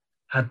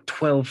had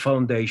 12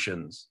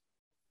 foundations,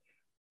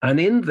 and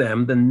in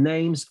them the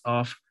names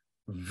of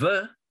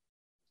the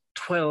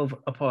 12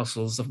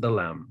 apostles of the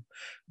Lamb.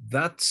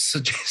 That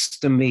suggests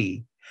to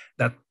me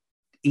that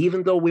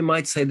even though we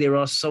might say there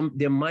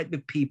might be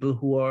people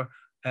who are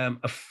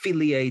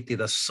affiliated,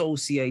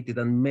 associated,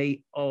 and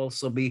may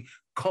also be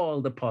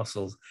called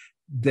apostles,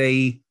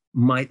 they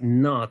might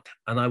not,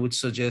 and I would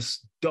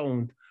suggest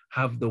don't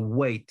have the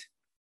weight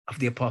of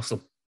the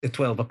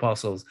 12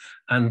 apostles.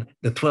 And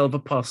the 12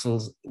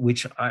 apostles,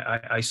 which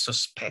I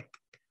suspect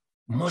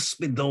must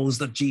be those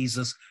that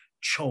Jesus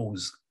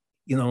chose,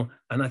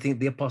 and I think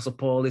the Apostle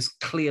Paul is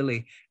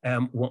clearly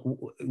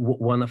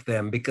one of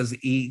them, because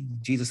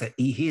Jesus said,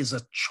 he is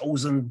a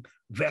chosen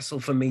vessel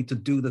for me to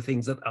do the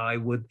things that I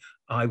would.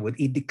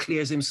 He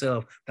declares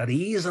himself that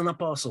he is an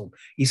apostle.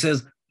 He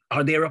says,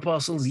 are there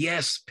apostles?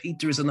 Yes,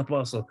 Peter is an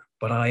apostle,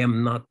 but I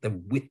am not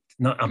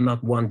I'm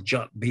not one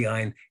jot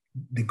behind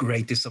the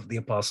greatest of the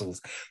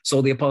apostles.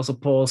 So the Apostle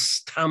Paul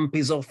stamped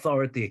his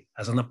authority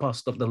as an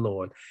apostle of the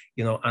Lord,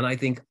 and I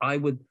think I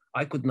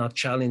could not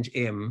challenge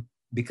him,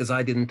 because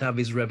I didn't have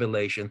his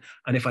revelation.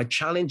 And if I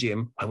challenge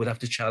him, I would have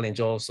to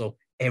challenge also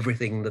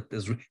everything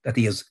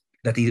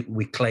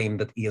we claim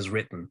that he has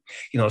written.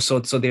 So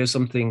there's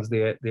some things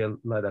there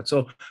like that.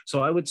 So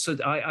I would say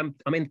I'm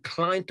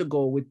inclined to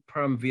go with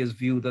Parmveer's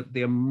view that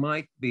there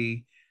might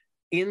be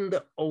in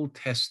the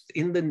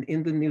in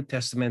the New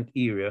Testament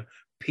era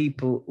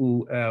people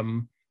who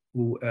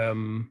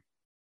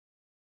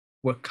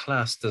were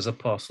classed as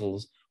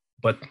apostles,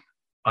 but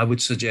I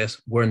would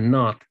suggest were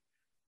not.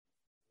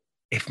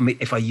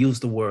 If I use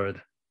the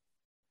word,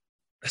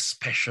 the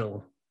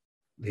special,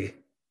 the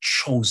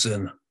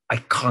chosen,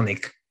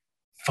 iconic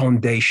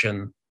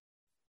foundation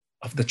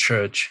of the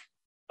church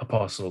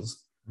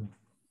apostles.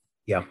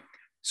 Yeah.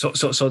 So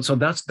that's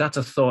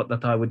a thought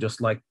that I would just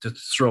like to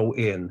throw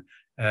in.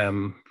 I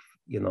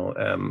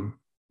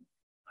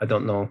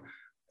don't know.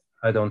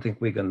 I don't think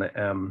we're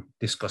gonna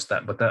discuss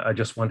that, but I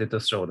just wanted to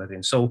throw that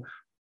in. So,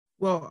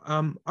 well,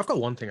 I've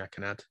got one thing I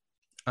can add.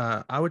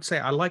 I would say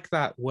I like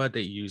that word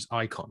that you use,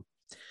 icon.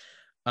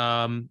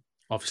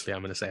 Obviously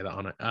I'm going to say that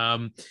on it.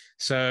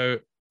 So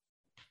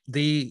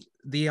the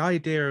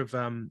idea of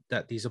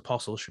that these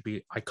apostles should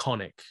be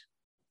iconic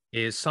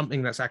is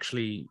something that's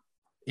actually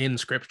in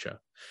scripture.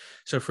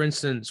 So for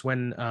instance,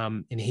 when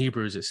in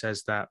Hebrews it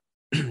says that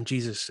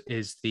Jesus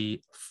is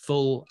the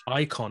full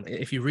icon.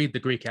 If you read the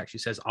Greek, it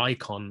actually says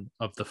icon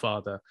of the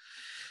Father.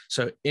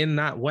 So in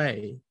that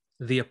way,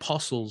 the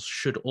apostles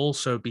should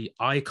also be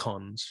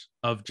icons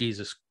of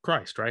Jesus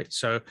Christ, right?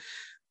 So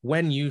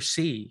when you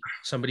see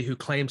somebody who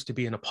claims to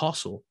be an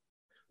apostle,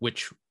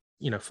 which,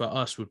 for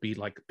us would be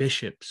like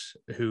bishops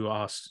who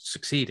are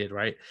succeeded,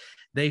 right?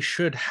 They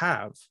should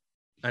have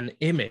an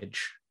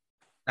image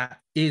that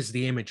is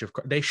the image of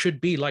Christ. They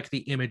should be like the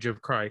image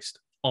of Christ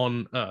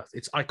on earth.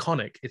 It's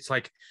iconic. It's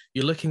like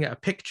you're looking at a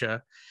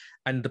picture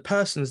and the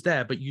person's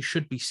there, but you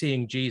should be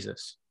seeing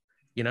Jesus,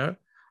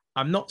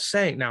 I'm not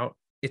saying, now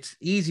it's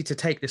easy to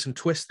take this and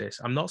twist this.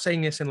 I'm not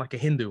saying this in like a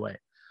Hindu way.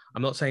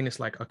 I'm not saying this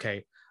like,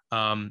 okay,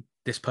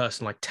 this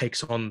person like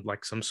takes on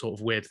like some sort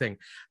of weird thing.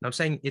 And I'm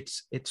saying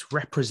it's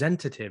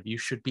representative. You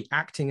should be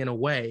acting in a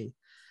way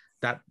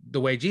that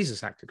the way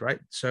Jesus acted, right?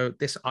 So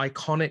this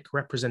iconic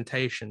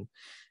representation,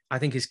 I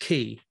think, is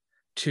key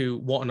to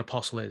what an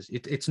apostle is.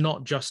 It's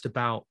not just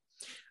about,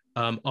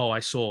 oh,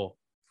 I saw,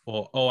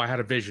 or oh, I had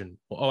a vision,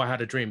 or oh, I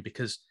had a dream,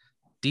 because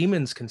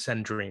demons can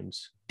send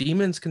dreams.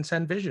 Demons can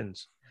send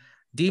visions.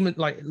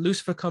 Like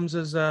Lucifer comes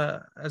as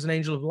an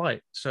angel of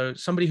light. So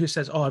somebody who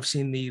says, oh, I've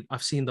seen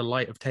the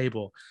light of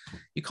Tabor,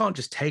 you can't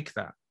just take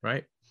that,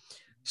 right?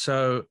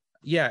 So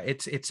yeah,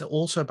 it's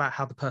also about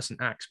how the person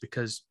acts,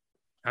 because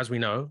as we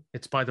know,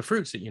 it's by the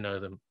fruits that you know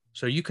them.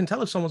 So you can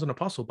tell if someone's an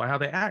apostle by how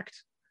they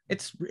act.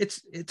 It's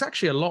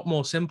actually a lot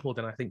more simple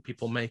than I think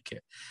people make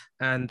it.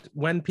 And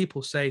when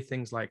people say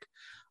things like,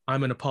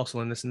 I'm an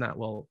apostle and this and that,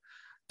 well,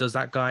 does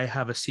that guy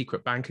have a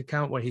secret bank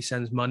account where he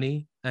sends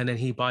money and then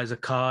he buys a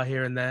car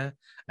here and there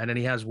and then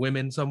he has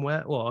women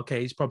somewhere? Well,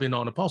 okay, he's probably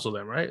not an apostle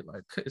then, right?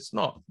 Like, it's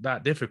not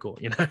that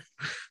difficult, you know?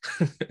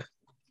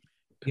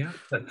 Yeah,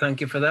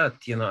 thank you for that.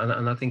 You know,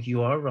 and I think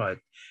you are right.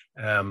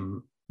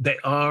 They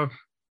are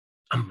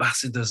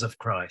ambassadors of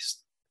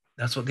Christ.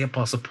 That's what the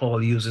Apostle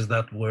Paul uses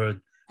that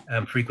word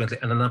frequently.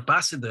 And an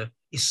ambassador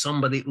is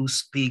somebody who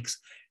speaks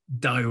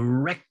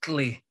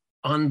directly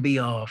on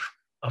behalf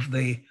of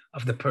the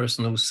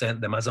person who sent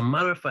them. As a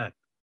matter of fact,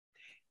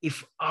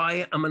 if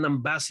I am an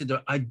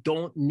ambassador, I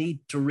don't need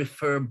to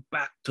refer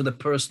back to the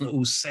person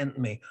who sent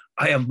me.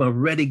 I have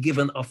already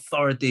given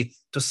authority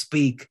to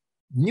speak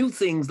new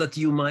things that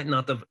you might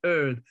not have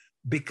heard,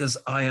 because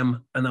I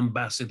am an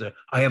ambassador.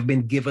 I have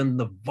been given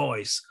the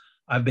voice.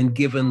 I've been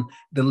given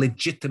the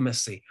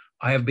legitimacy.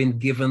 I have been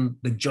given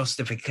the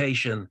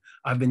justification.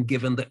 I've been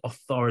given the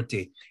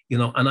authority, you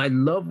know, and I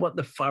love what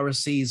the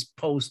Pharisees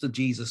posed to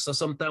Jesus. So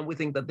sometimes we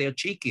think that they're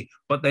cheeky,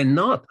 but they're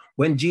not.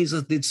 When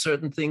Jesus did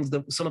certain things,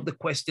 some of the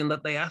question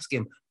that they asked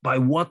him, by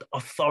what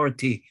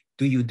authority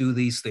do you do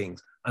these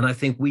things? And I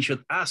think we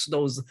should ask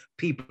those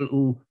people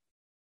who,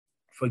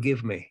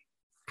 forgive me,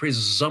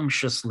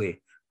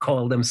 presumptuously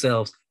call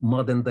themselves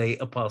modern day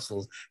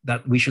apostles,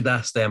 that we should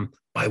ask them,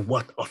 by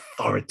what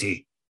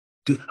authority?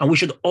 And we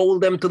should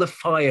hold them to the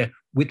fire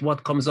with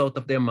what comes out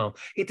of their mouth.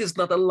 It is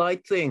not a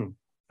light thing.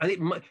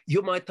 And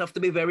you might have to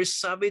be very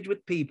savage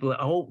with people.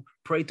 I hope,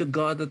 pray to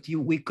God that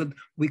we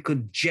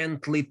could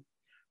gently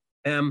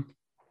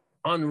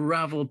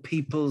unravel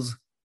people's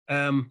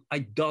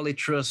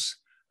idolatrous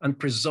and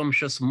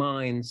presumptuous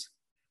minds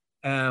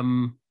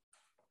to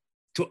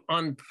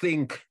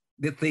unthink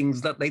the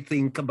things that they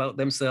think about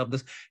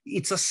themselves.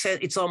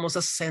 It's almost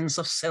a sense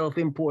of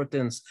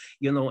self-importance,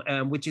 you know,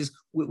 which is,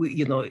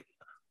 which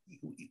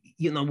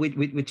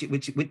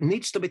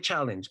needs to be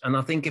challenged. And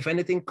I think if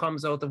anything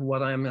comes out of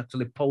what I'm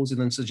actually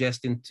posing and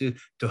suggesting to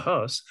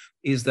us,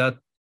 is that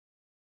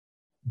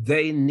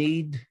they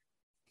need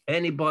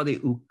anybody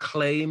who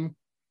claim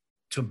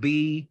to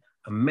be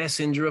a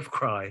messenger of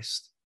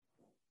Christ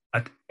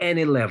at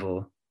any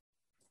level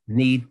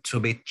need to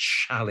be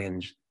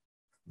challenged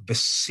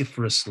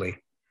vociferously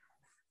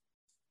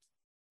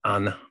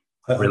and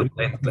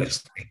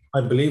relentlessly.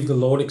 I believe the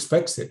Lord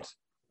expects it.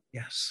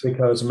 Yes.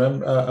 Because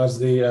remember, as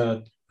we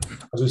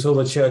saw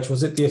the church,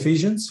 was it the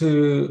Ephesians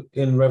who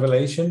in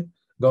Revelation,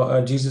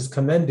 Jesus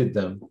commended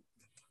them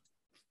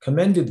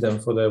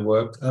for their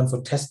work and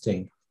for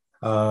testing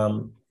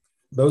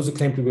those who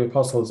claim to be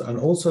apostles, and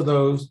also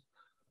those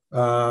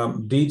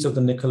deeds of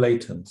the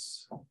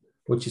Nicolaitans,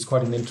 which is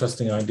quite an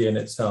interesting idea in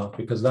itself,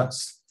 because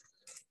that's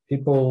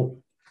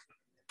people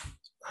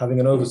having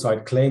an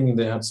oversight, claiming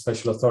they had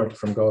special authority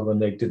from God when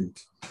they didn't.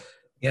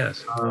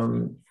 Yes.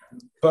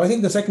 But I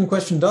think the second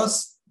question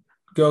does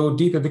go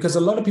deeper, because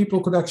a lot of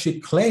people could actually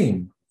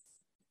claim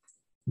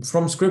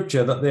from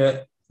Scripture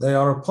that they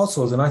are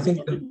apostles, and I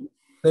think that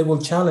they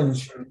will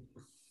challenge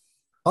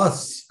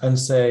us and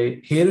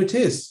say, here it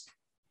is.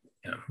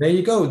 Yeah. There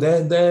you go.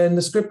 They're in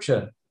the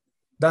Scripture.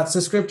 That's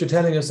the Scripture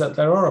telling us that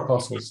there are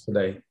apostles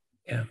today.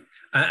 Yeah.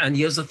 And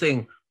here's the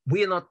thing.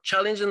 We are not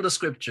challenging the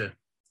Scripture.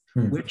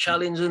 We're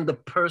challenging the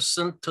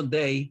person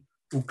today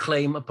who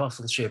claim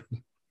apostleship,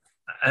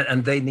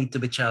 and they need to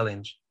be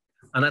challenged.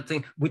 And I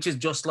think, which is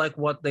just like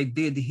what they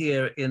did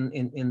here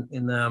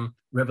in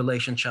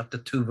Revelation chapter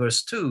 2,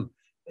 verse 2,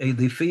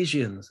 the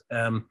Ephesians.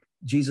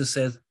 Jesus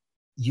says,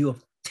 you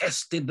have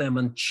tested them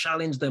and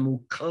challenged them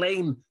who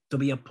claim to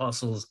be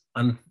apostles,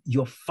 and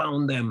you have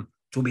found them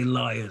to be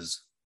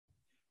liars.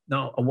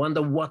 Now, I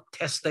wonder what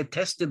test they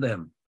tested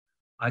them.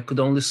 I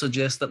could only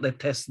suggest that they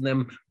tested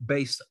them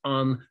based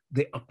on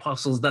the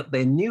apostles that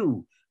they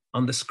knew,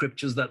 on the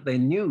scriptures that they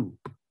knew,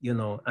 you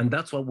know, and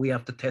that's what we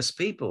have to test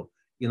people,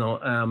 you know,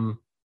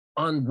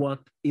 on what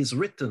is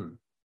written.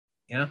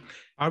 Yeah.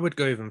 I would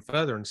go even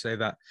further and say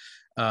that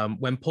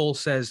when Paul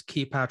says,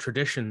 keep our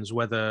traditions,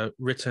 whether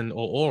written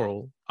or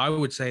oral, I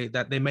would say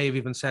that they may have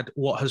even said,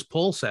 what has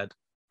Paul said?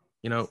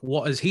 You know,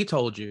 what has he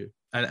told you?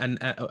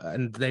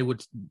 And they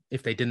would,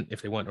 if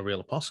they weren't a real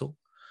apostle,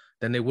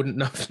 then they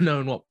wouldn't have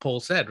known what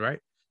Paul said, right?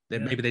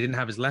 Maybe they didn't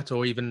have his letter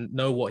or even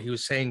know what he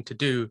was saying to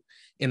do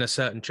in a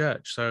certain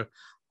church. So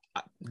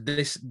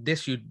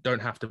this you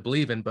don't have to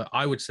believe in, but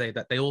I would say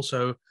that they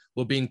also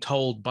were being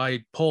told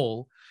by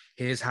Paul,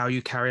 here's how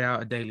you carry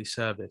out a daily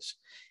service.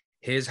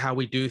 Here's how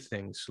we do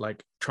things,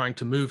 like trying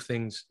to move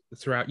things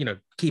throughout,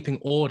 keeping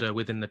order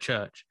within the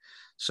church.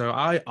 So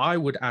I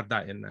would add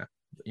that in there.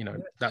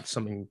 That's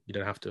something you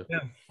don't have to.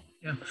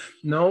 Yeah.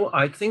 No,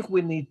 I think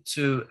we need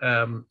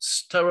to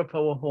stir up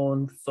our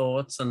own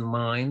thoughts and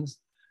minds,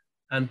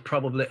 and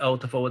probably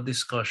out of our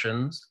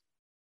discussions,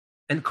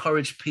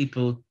 encourage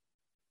people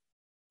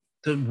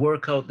to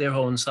work out their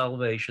own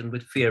salvation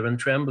with fear and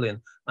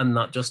trembling, and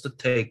not just to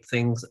take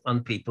things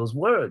on people's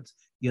words,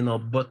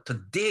 but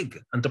to dig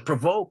and to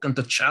provoke and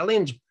to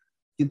challenge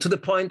to the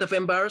point of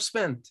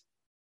embarrassment,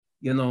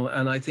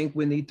 and I think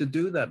we need to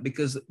do that,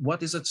 because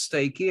what is at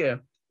stake here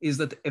is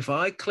that if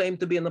I claim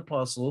to be an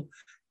apostle,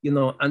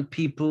 and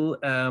people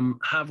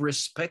have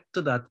respect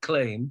to that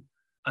claim,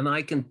 and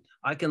I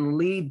can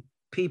lead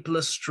people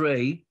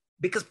astray,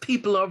 because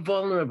people are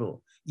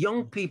vulnerable.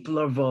 Young people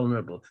are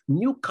vulnerable.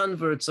 New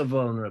converts are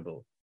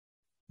vulnerable.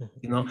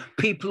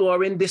 People who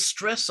are in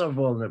distress are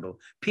vulnerable.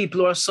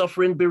 People who are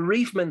suffering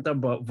bereavement are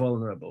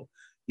vulnerable.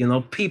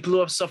 People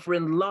who are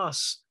suffering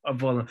loss are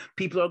vulnerable.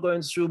 People who are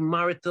going through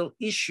marital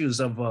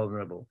issues are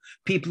vulnerable.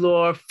 People who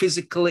are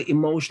physically,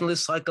 emotionally,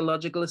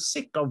 psychologically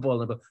sick are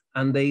vulnerable,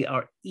 and they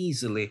are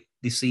easily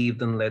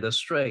deceived and led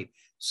astray.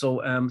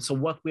 So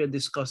what we're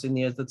discussing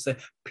here is that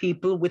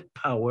people with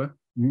power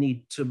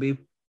need to be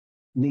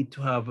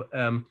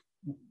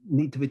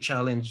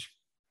challenged,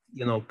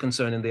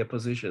 concerning their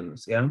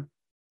positions. Yeah.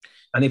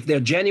 And if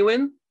they're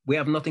genuine, we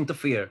have nothing to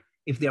fear.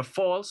 If they're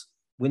false,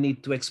 we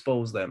need to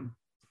expose them.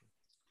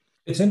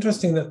 It's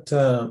interesting that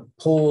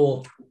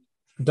Paul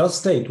does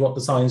state what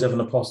the signs of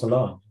an apostle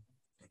are,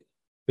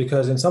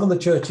 because in some of the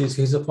churches,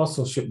 his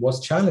apostleship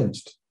was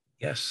challenged.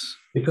 Yes.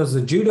 Because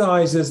the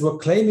Judaizers were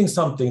claiming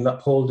something that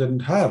Paul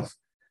didn't have.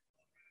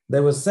 They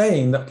were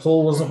saying that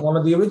Paul wasn't one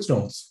of the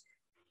originals.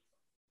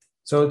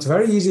 So it's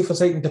very easy for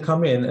Satan to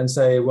come in and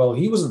say, well,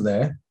 he wasn't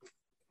there.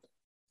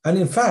 And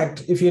in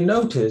fact, if you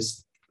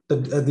notice,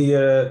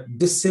 the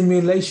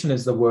dissimulation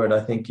is the word I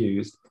think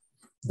used,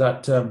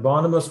 that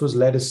Barnabas was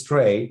led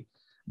astray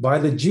by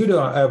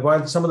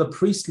by some of the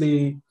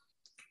priestly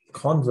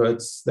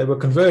converts. They were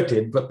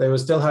converted, but they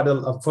still had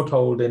a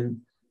foothold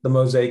in the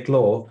Mosaic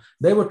law.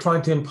 They were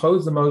trying to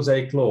impose the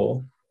Mosaic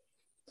law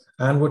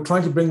and were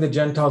trying to bring the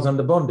Gentiles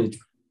under bondage.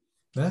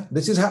 Yeah?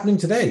 This is happening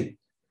today.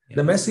 Yeah.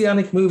 The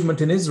Messianic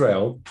movement in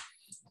Israel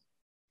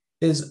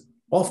is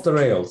off the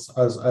rails,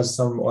 as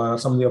some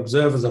of the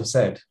observers have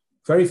said.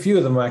 Very few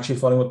of them are actually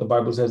following what the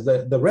Bible says.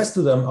 The rest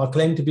of them are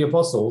claiming to be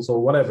apostles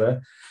or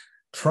whatever,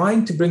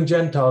 trying to bring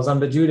Gentiles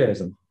under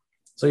Judaism.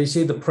 So you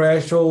see the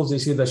prayer shawls, you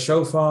see the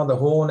shofar, the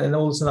horn, and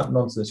all this and that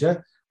nonsense, yeah?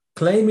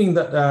 Claiming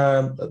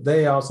that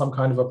they are some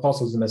kind of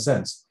apostles in a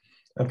sense,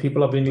 and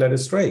people are being led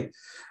astray.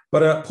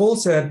 But Paul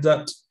said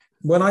that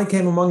when I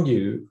came among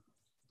you,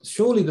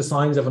 surely the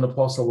signs of an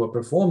apostle were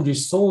performed. You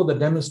saw the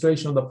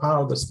demonstration of the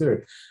power of the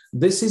Spirit.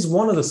 This is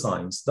one of the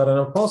signs, that an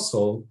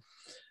apostle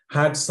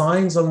had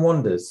signs and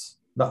wonders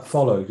that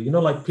followed.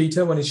 Like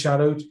Peter, when his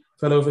shadow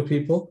fell over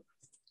people.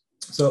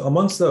 So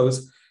amongst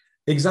those,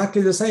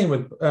 exactly the same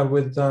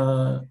with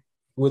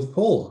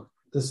Paul.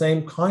 The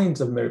same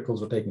kinds of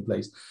miracles were taking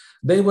place.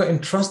 They were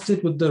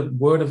entrusted with the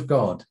word of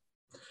God.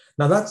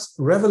 Now that's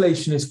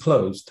revelation is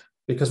closed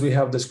because we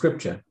have the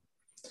scripture.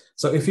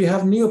 So if you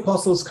have new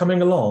apostles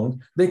coming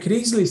along, they could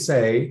easily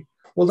say,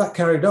 well, that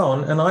carried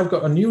on and I've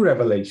got a new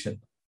revelation.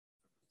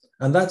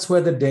 And that's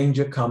where the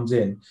danger comes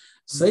in.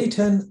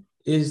 Satan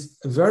is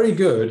very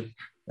good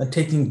at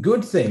taking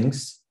good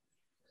things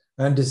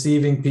and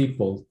deceiving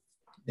people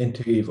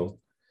into evil.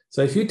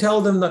 So if you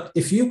tell them that,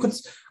 if you could,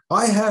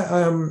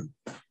 I've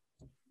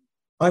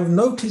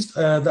noticed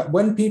that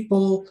when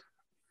people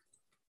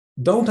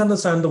don't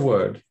understand the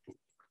word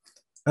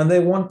and they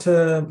want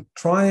to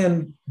try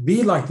and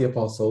be like the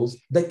apostles,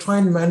 they try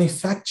and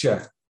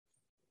manufacture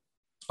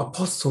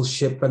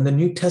apostleship and the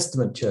New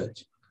Testament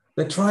church.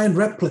 They try and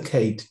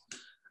replicate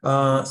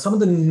some of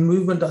the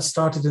movement that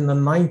started in the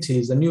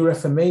 90s, the New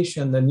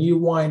Reformation, the New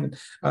Wine,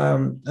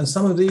 and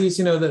some of these,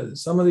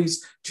 some of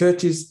these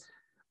churches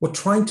were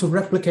trying to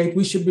replicate,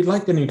 we should be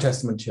like the New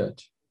Testament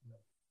church.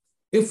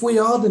 If we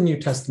are the New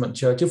Testament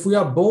church, if we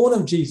are born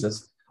of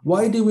Jesus,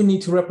 why do we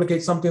need to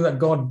replicate something that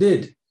God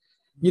did?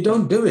 You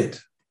don't do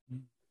it.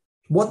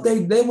 What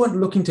they weren't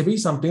looking to be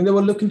something, they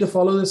were looking to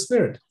follow the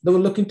Spirit. They were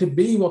looking to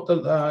be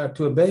to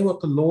obey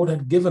what the Lord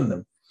had given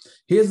them.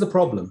 Here's the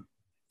problem.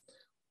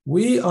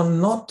 We are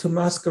not to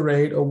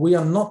masquerade, or we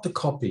are not to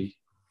copy.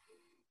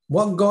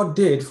 What God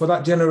did for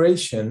that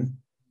generation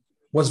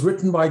was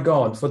written by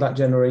God for that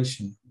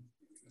generation.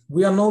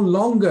 We are no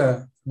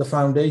longer the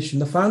foundation.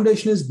 The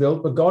foundation is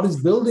built, but God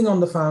is building on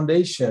the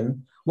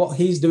foundation what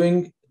he's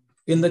doing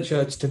in the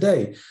church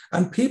today.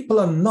 And people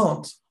are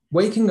not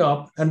waking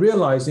up and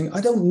realizing,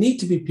 I don't need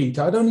to be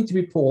Peter, I don't need to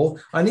be Paul,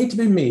 I need to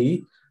be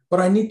me, but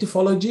I need to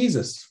follow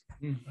Jesus.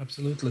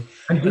 Absolutely.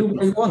 And do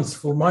what he wants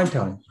for my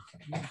time.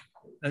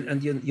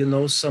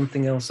 And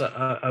something else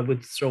I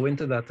would throw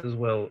into that as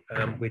well,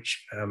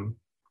 which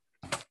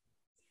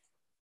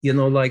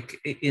like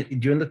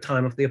during the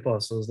time of the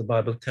apostles, the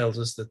Bible tells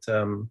us that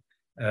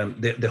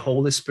the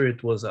Holy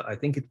Spirit was, I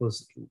think it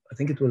was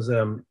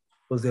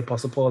the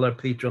Apostle Paul or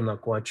Peter, I'm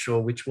not quite sure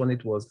which one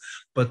it was,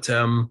 but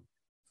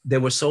they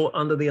were so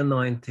under the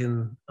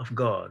anointing of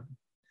God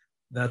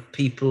that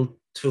people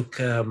took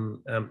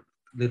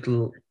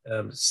little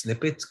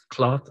snippets,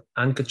 cloth,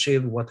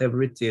 handkerchief,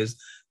 whatever it is,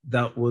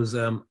 that was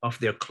off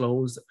their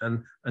clothes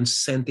and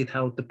sent it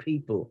out to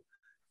people.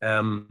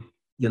 And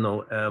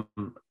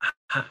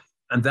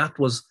that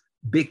was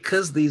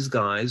because these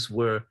guys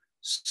were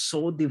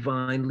so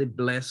divinely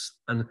blessed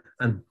and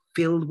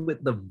filled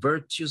with the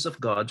virtues of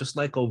God, just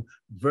like how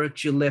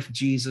virtue left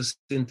Jesus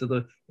into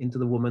the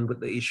woman with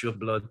the issue of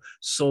blood.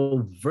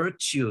 So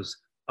virtues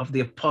of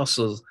the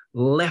apostles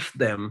left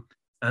them.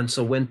 And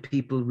so when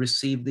people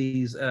receive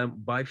these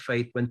by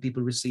faith, when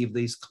people receive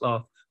these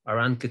cloth or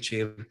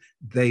handkerchief,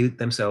 they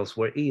themselves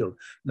were healed.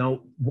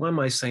 Now, why am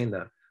I saying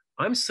that?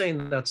 I'm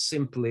saying that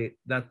simply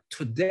that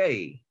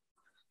today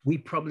we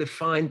probably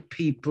find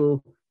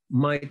people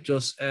might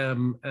just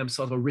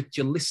sort of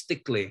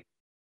ritualistically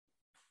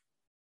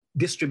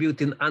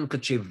distributing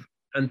handkerchief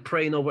and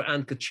praying over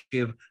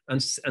handkerchief,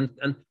 and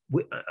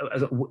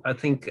I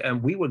think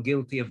we were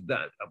guilty of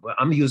that.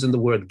 I'm using the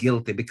word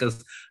guilty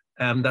because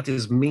that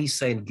is me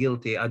saying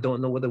guilty. I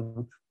don't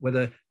know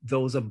whether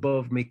those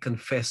above me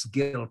confess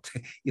guilt,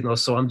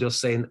 so I'm just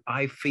saying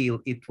I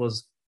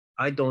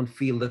don't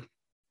feel that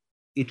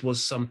it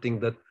was something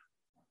that,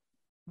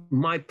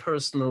 my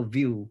personal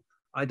view,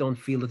 I don't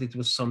feel that it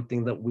was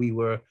something that we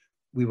were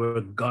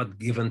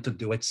God-given to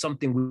do. It's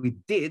something we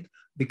did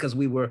because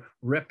we were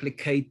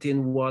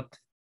replicating what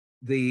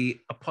the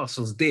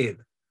apostles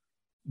did.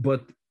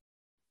 But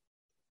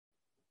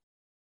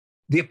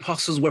the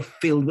apostles were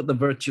filled with the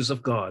virtues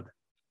of God,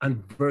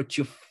 and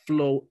virtue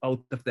flow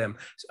out of them.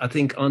 I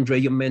think, Andre,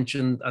 you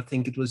mentioned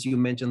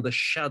the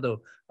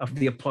shadow of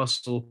the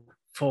apostle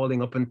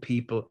falling upon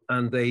people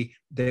and they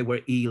were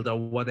healed or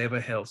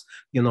whatever else.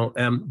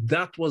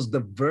 That was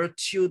the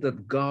virtue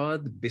that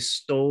God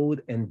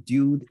bestowed,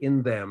 endued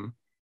in them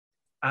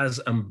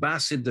as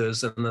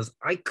ambassadors and as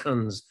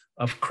icons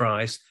of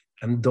Christ,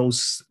 and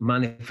those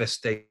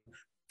manifestations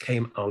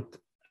came out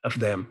of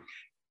them.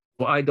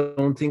 Well, I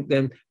don't think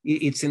then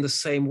it's in the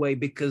same way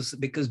because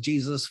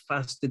Jesus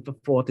fasted for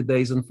 40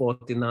 days and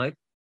 40 nights.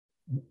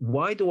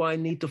 Why do I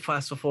need to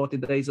fast for 40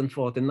 days and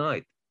 40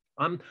 nights?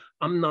 I'm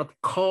not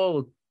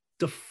called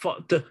to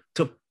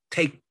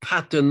take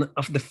pattern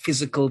of the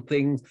physical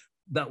things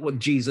that what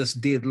Jesus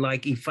did,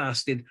 like he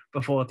fasted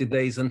for 40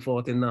 days and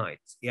 40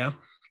 nights. Yeah,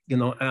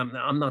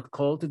 I'm not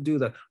called to do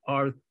that.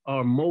 Or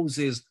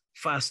Moses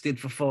fasted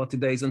for 40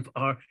 days and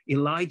or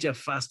Elijah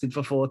fasted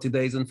for 40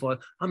 days and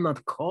 40. I'm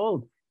not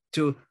called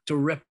to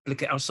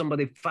replicate, or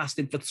somebody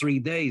fasted for 3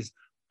 days.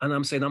 And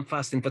I'm saying I'm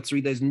fasting for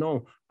 3 days.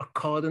 No,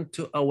 according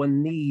to our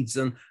needs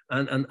and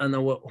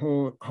our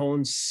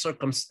own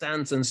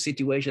circumstance and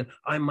situation,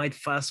 I might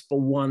fast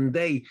for 1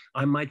 day.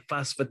 I might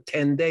fast for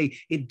 10 days.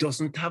 It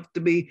doesn't have to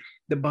be,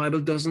 the Bible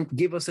doesn't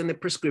give us any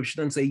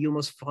prescription and say you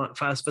must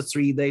fast for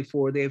 3 days,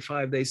 4 days,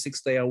 5 days,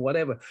 6 days, or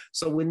whatever.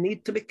 So we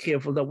need to be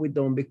careful that we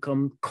don't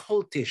become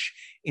cultish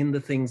in the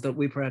things that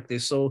we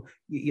practice. So,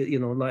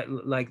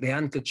 like the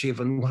handkerchief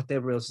and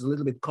whatever else is a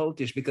little bit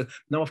cultish, because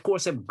now, of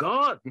course,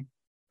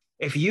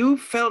 if you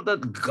felt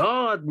that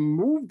God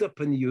moved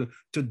upon you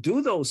to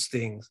do those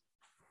things,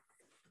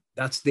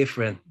 that's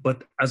different.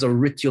 But as a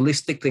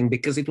ritualistic thing,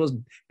 because it was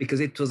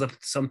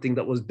something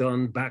that was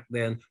done back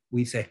then,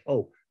 we say,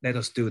 oh, let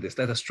us do this,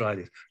 let us try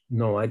this.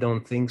 No, I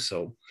don't think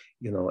so.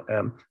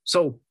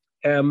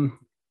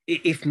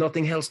 If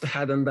nothing else to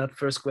add on that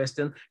first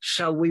question,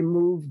 shall we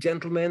move,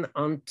 gentlemen,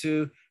 on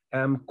to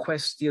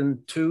question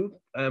 2?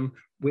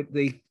 With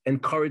the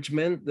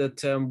encouragement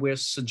that we're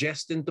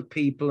suggesting to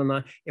people,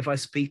 and if I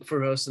speak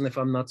for us, and if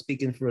I'm not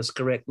speaking for us,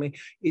 correct me,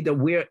 either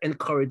we're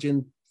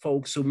encouraging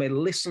folks who may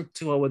listen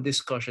to our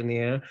discussion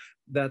here,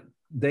 that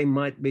they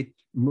might be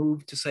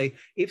moved to say,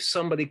 if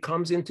somebody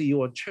comes into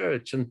your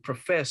church and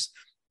profess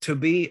to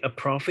be a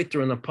prophet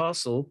or an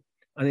apostle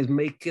and is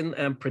making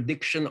a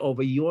prediction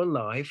over your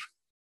life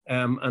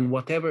and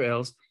whatever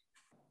else,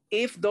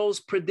 if those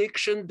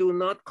predictions do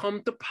not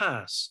come to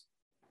pass,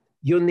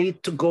 you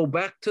need to go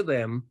back to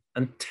them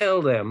and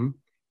tell them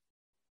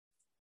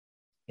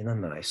in a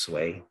nice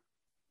way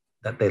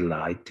that they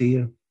lied to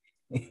you.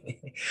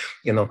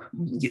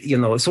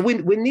 So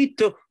we need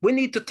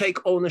to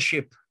take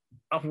ownership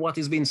of what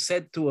is being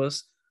said to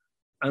us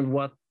and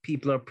what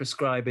people are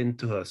prescribing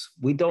to us.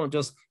 We don't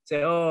just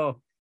say, oh,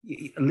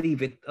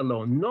 leave it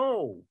alone.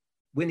 No,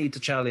 we need to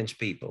challenge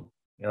people,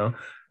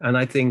 And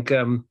I think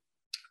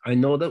I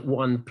know that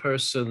one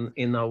person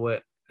in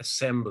our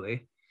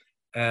assembly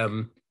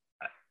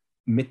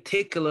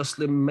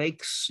meticulously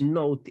makes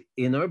note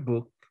in her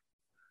book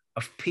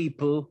of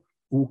people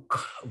who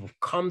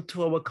come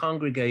to our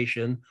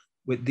congregation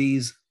with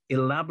these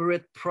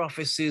elaborate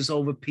prophecies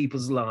over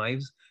people's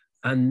lives,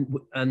 and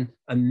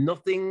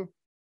nothing,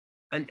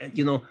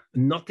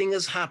 nothing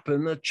has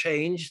happened or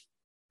changed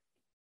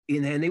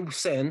in any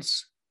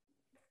sense.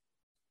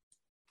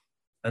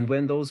 And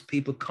when those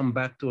people come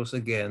back to us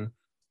again,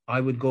 I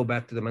would go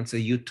back to them and say,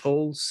 you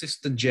told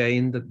Sister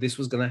Jane that this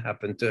was going to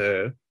happen to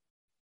her.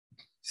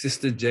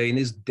 Sister Jane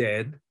is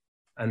dead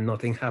and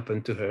nothing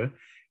happened to her.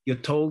 You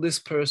told this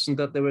person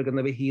that they were going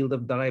to be healed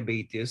of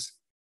diabetes.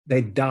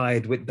 They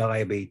died with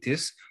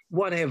diabetes.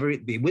 Whatever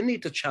it be, we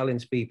need to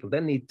challenge people. They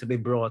need to be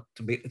brought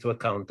to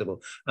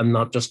accountable, and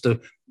not just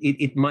to.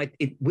 We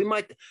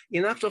might.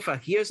 In actual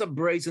fact, here's a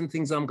brazen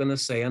things I'm going to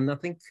say, and I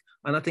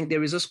think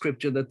there is a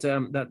scripture that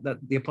that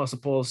the Apostle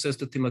Paul says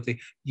to Timothy: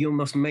 you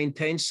must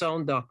maintain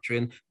sound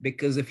doctrine,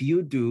 because if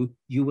you do,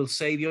 you will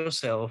save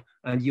yourself,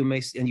 and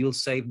you'll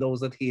save those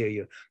that hear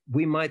you.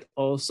 We might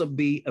also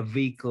be a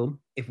vehicle,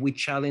 if we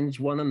challenge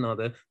one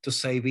another, to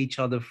save each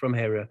other from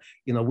error.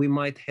 You know, we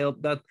might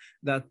help that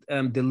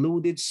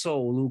deluded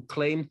soul who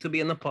claimed to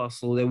be an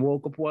apostle. They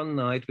woke up one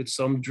night with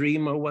some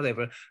dream or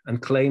whatever and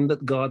claimed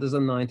that God has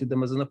anointed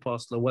them as an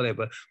apostle or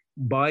whatever.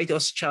 By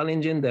us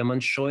challenging them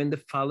and showing the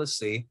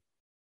fallacy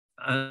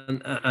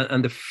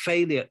and the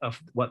failure of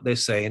what they're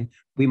saying,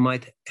 we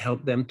might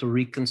help them to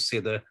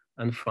reconsider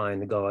and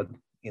find God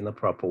in a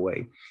proper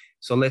way.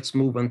 So let's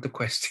move on to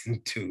question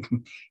 2.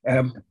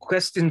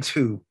 Question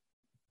 2.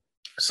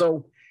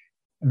 So,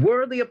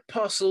 were the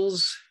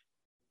apostles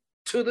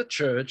to the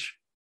church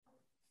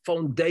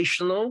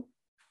foundational,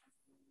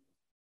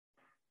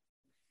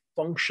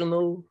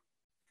 functional,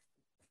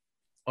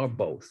 or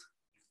both?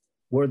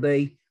 Were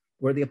the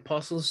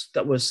apostles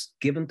that was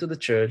given to the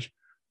church,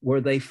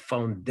 were they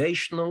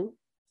foundational,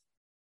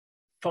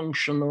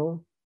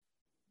 functional,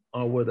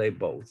 or were they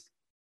both?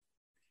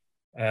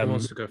 Who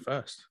wants to go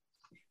first?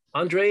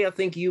 Andre, I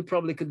think you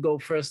probably could go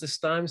first this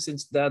time,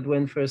 since Dad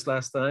went first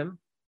last time.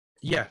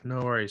 Yeah, no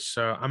worries.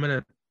 So I'm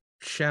going to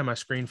share my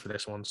screen for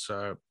this one.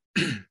 So,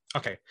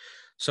 okay.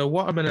 So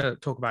what I'm going to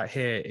talk about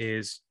here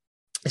is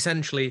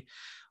essentially,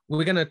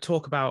 we're going to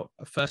talk about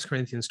 1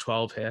 Corinthians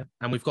 12 here,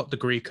 and we've got the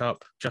Greek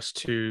up just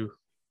to,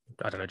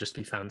 I don't know, just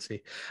be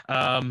fancy.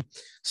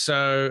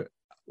 So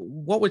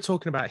what we're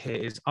talking about here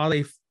is, are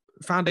they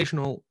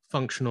foundational,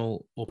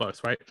 functional, or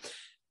both, right?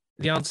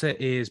 The answer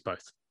is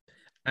both.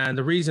 And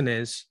the reason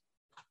is,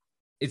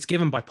 it's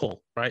given by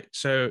Paul, right?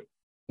 So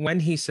when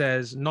he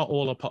says not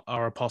all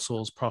are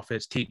apostles,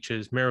 prophets,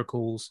 teachers,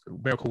 miracle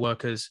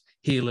workers,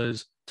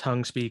 healers,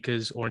 tongue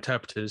speakers, or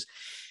interpreters,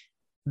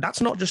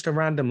 that's not just a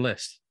random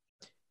list.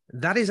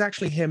 That is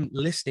actually him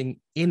listing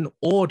in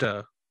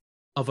order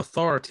of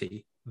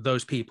authority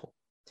those people.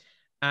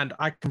 And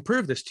I can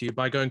prove this to you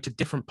by going to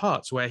different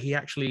parts where he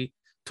actually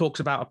talks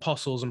about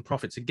apostles and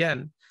prophets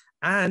again,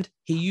 and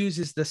he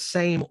uses the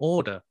same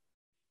order.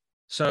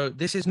 So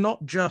this is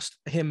not just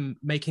him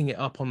making it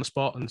up on the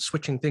spot and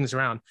switching things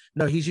around.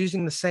 No, he's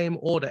using the same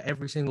order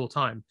every single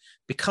time,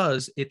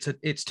 because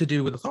it's to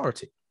do with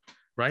authority,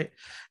 right?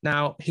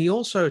 Now, he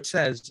also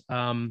says,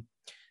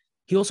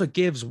 he also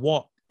gives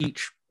what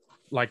each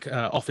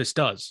office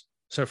does.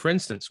 So for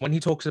instance, when he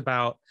talks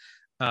about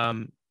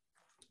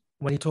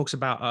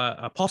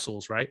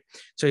apostles, right?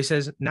 So he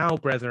says, now,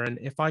 brethren,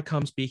 if I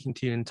come speaking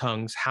to you in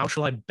tongues, how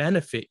shall I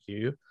benefit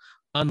you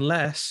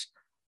unless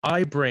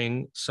I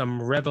bring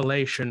some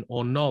revelation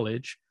or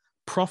knowledge,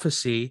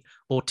 prophecy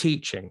or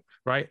teaching,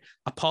 right?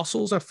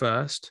 Apostles are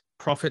first,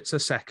 prophets are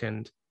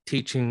second,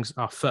 teachings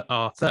are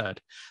third.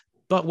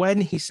 But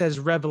when he says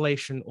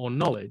revelation or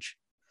knowledge,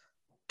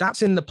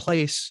 that's in the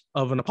place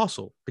of an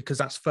apostle, because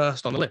that's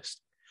first on the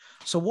list.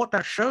 So what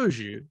that shows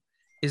you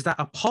is that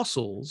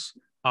apostles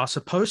are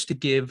supposed to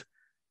give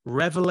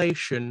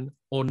revelation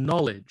or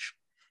knowledge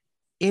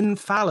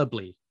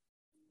infallibly,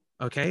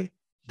 okay?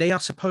 They are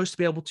supposed to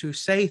be able to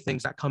say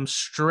things that come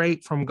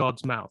straight from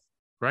God's mouth,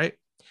 right?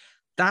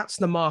 That's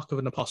the mark of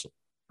an apostle,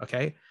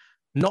 okay?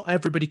 Not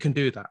everybody can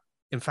do that.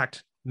 In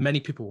fact, many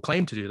people will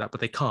claim to do that,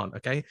 but they can't,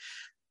 okay?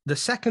 The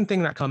second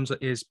thing that comes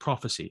is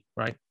prophecy,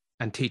 right?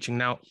 And teaching.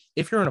 Now,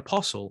 if you're an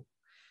apostle,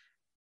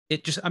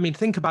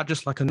 think about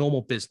just like a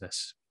normal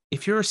business.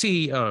 If you're a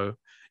CEO,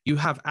 you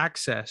have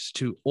access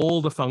to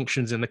all the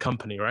functions in the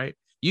company, right?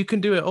 You can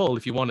do it all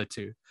if you wanted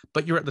to,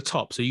 but you're at the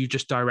top, so you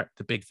just direct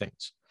the big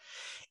things.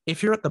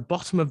 If you're at the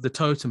bottom of the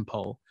totem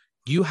pole,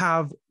 you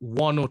have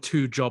 1 or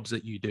 2 jobs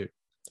that you do,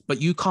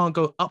 but you can't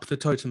go up the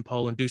totem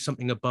pole and do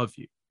something above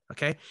you,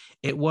 okay?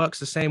 It works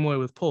the same way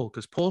with Paul,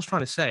 because Paul's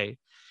trying to say,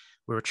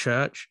 we're a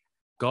church.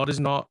 God is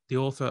not the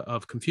author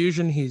of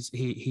confusion.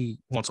 He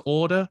wants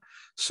order.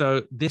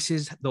 So this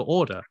is the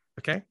order,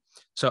 okay?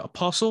 So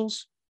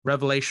apostles,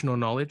 revelation or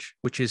knowledge,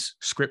 which is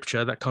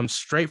scripture that comes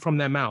straight from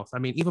their mouth. I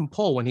mean, even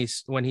Paul, when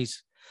he's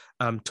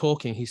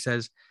talking, he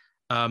says,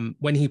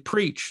 when he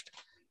preached,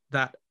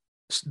 that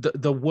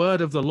the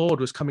word of the Lord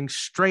was coming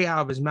straight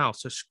out of his mouth.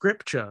 So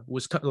scripture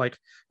was like,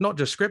 not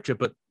just scripture,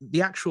 but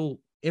the actual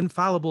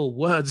infallible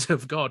words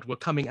of God were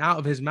coming out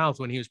of his mouth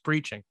when he was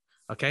preaching,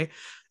 okay?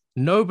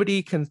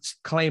 Nobody can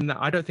claim that.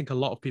 I don't think a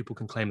lot of people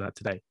can claim that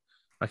today,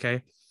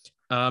 okay?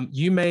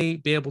 You may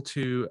be able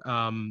to,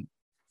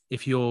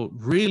 if you're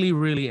really,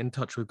 really in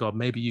touch with God,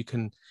 maybe you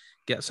can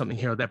get something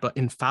here or there, but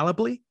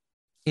infallibly,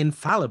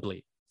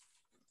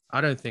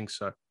 I don't think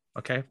so,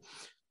 okay?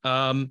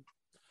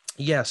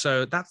 yeah,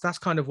 so that's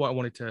kind of what I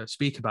wanted to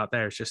speak about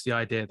there. It's just the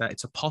idea that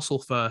it's apostle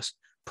first,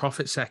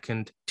 prophet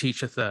second,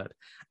 teacher third.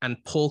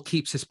 And Paul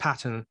keeps his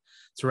pattern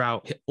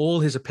throughout all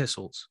his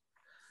epistles.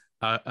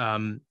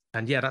 And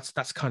yeah,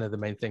 that's kind of the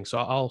main thing. So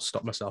I'll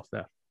stop myself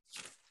there.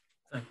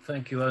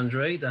 Thank you,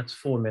 Andre. That's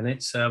 4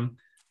 minutes.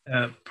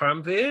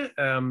 Paramveer,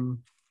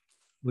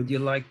 would you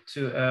like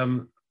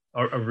to,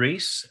 or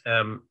Reese,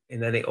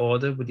 in any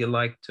order, would you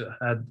like to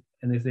add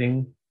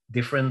anything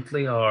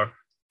differently or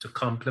to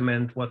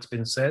complement what's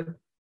been said?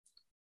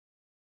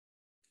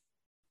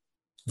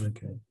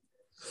 Okay.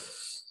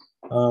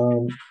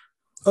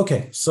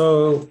 Okay,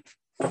 so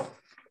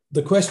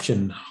the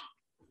question,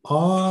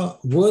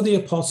 were the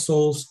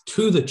apostles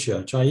to the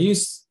church?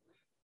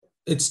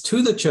 It's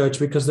to the church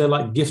because they're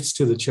like gifts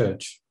to the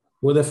church.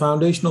 Were they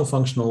foundational,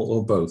 functional,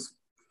 or both?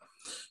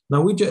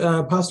 Now,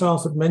 Pastor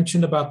Alfred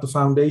mentioned about the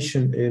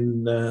foundation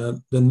in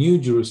the New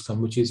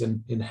Jerusalem, which is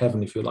in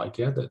heaven, if you like,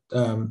 yeah?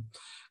 That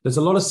there's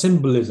a lot of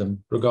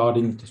symbolism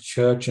regarding the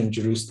church and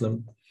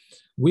Jerusalem.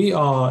 We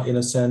are, in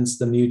a sense,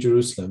 the New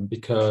Jerusalem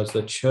because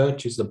the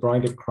church is the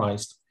bride of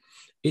Christ.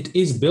 It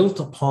is built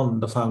upon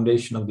the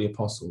foundation of the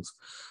apostles.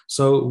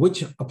 So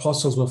which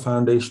apostles were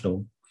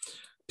foundational?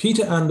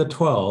 Peter and the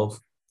 12,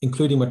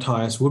 including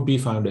Matthias, would be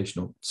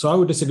foundational. So I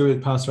would disagree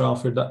with Pastor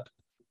Alfred that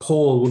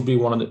Paul would be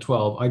one of the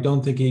 12. I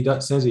don't think he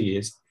says he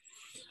is.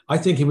 I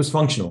think he was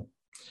functional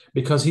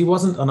because he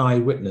wasn't an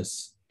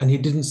eyewitness and he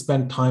didn't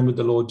spend time with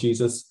the Lord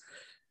Jesus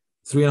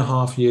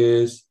 3.5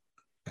 years.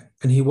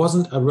 And he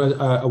wasn't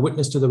a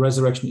witness to the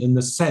resurrection in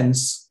the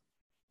sense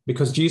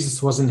because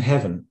Jesus was in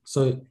heaven.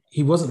 So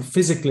he wasn't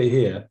physically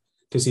here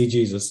to see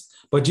Jesus,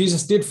 but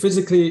Jesus did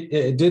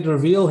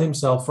reveal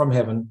himself from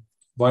heaven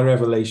by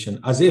revelation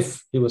as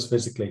if he was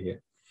physically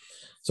here.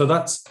 So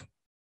that's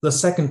the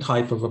second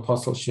type of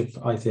apostleship,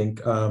 I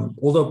think,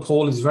 although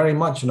Paul is very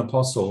much an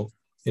apostle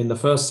in the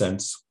first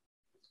sense,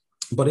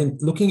 but in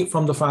looking at it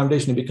from the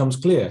foundation, it becomes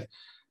clear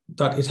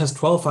that it has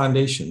 12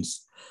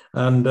 foundations.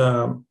 And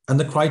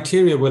the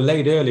criteria were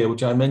laid earlier,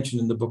 which I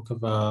mentioned in the book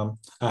of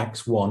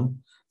Acts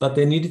 1, that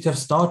they needed to have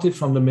started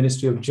from the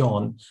ministry of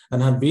John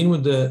and had been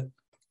with the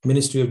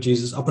ministry of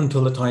Jesus up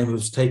until the time he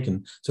was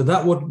taken. So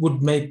that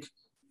would make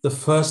the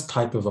first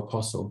type of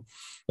apostle.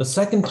 The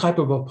second type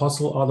of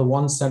apostle are the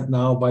ones sent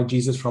now by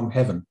Jesus from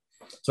heaven.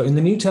 So in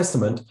the New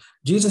Testament,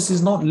 Jesus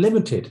is not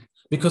limited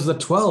because the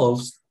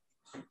 12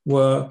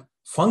 were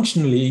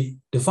functionally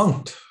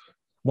defunct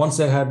once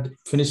they had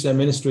finished their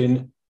ministry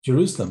in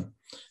Jerusalem.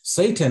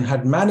 Satan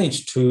had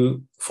managed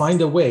to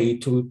find a way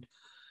to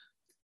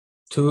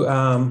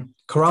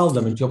corral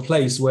them into a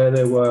place where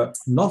they were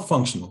not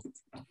functional.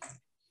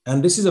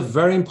 And this is a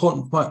very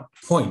important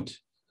point.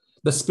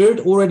 The Spirit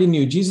already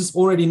knew, Jesus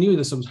already knew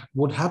this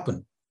would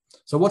happen.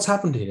 So what's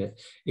happened here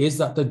is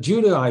that the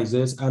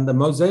Judaizers and the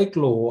Mosaic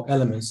law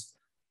elements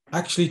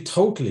actually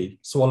totally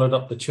swallowed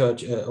up the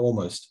church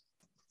almost.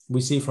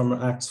 We see from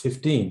Acts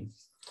 15.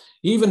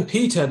 Even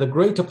Peter, the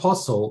great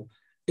apostle,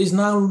 is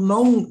now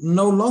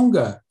no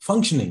longer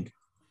functioning.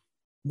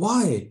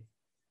 Why?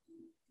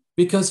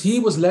 Because he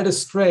was led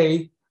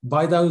astray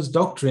by those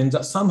doctrines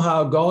that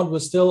somehow God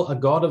was still a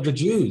God of the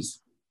Jews.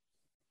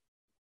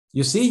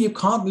 You see, you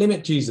can't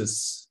limit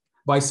Jesus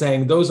by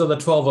saying those are the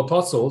 12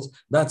 apostles.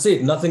 That's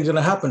it. Nothing's going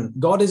to happen.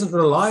 God isn't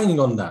relying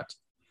on that.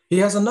 He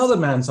has another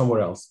man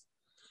somewhere else.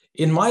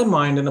 In my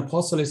mind, an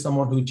apostle is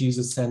someone who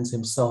Jesus sends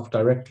himself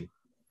directly.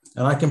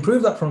 And I can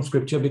prove that from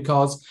scripture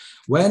because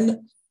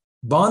when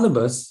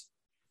Barnabas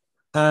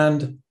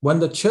and when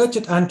the church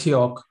at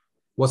Antioch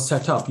was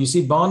set up, you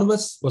see,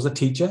 Barnabas was a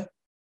teacher.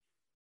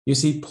 You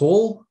see,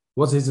 Paul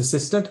was his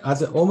assistant,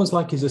 almost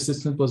like his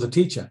assistant was a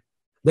teacher.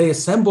 They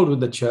assembled with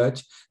the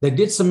church. They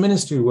did some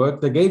ministry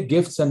work. They gave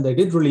gifts and they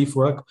did relief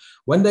work.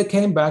 When they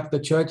came back, the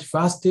church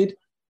fasted.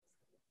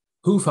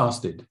 Who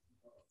fasted?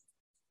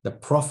 The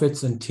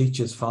prophets and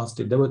teachers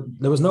fasted.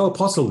 There was no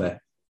apostle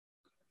there.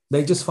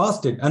 They just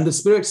fasted. And the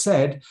Spirit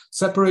said,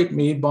 separate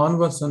me,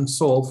 Barnabas and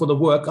Saul, for the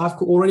work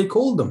I've already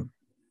called them.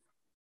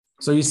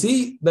 So you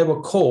see, they were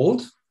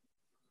called,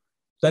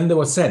 then they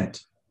were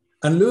sent.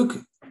 And Luke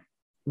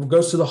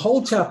goes through the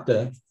whole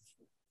chapter,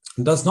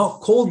 does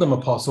not call them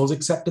apostles,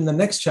 except in the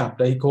next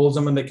chapter, he calls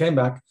them when they came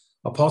back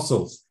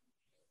apostles.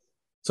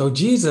 So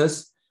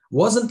Jesus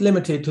wasn't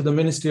limited to the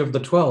ministry of the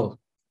 12.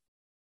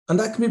 And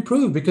that can be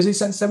proved because he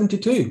sent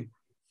 72.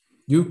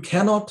 You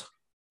cannot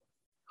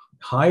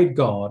hide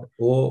God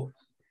or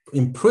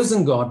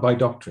imprison God by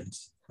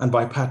doctrines and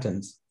by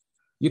patterns.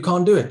 You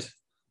can't do it.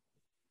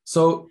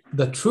 So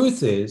the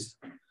truth is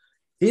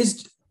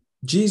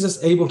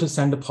Jesus able to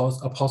send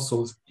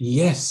apostles?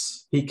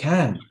 Yes, he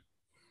can.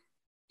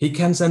 He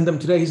can send them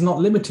today. He's not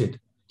limited.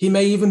 He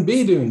may even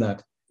be doing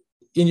that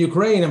in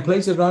Ukraine and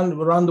places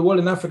around the world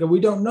in Africa. We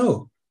don't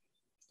know.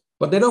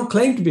 But they don't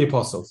claim to be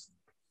apostles.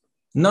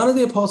 None of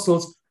the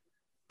apostles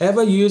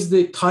ever used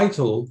the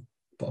title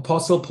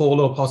Apostle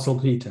Paul or Apostle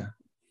Peter.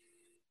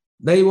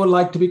 They would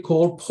like to be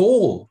called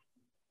Paul,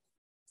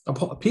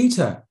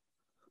 Peter.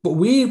 But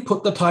we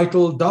put the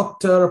title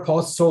Doctor,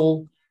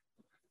 Apostle,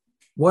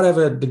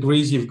 whatever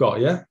degrees you've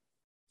got, yeah?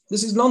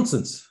 This is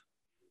nonsense.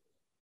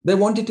 They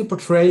wanted to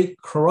portray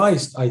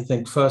Christ, I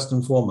think, first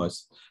and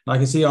foremost. And I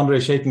can see Andre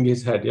shaking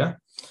his head, yeah?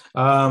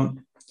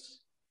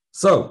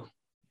 So,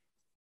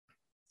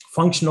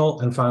 functional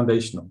and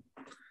foundational.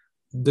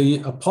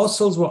 The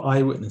apostles were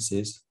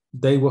eyewitnesses.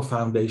 They were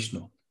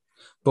foundational.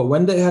 But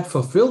when they had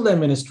fulfilled their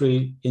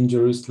ministry in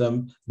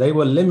Jerusalem, they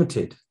were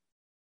limited.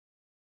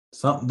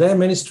 Their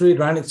ministry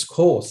ran its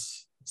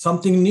course.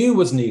 Something new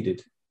was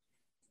needed.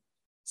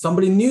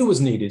 Somebody new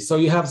was needed. So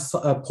you have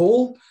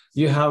Paul,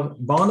 you have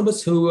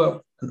Barnabas, who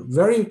were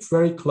very,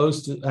 very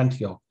close to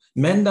Antioch,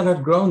 men that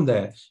had grown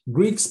there,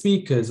 Greek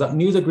speakers that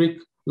knew the Greek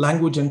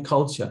language and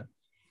culture.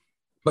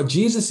 But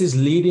Jesus is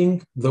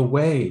leading the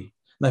way.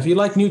 Now, if you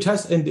like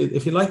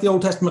if you like the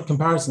Old Testament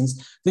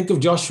comparisons, think of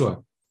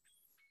Joshua,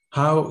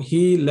 how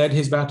he led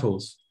his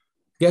battles.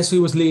 Guess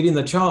who was leading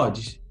the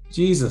charge?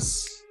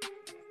 Jesus.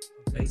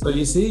 So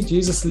you see,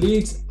 Jesus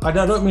leads. I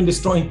don't mean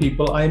destroying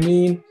people. I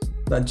mean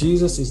that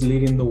Jesus is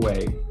leading the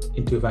way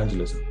into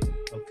evangelism.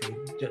 Okay,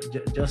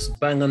 just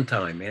bang on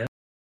time, yeah?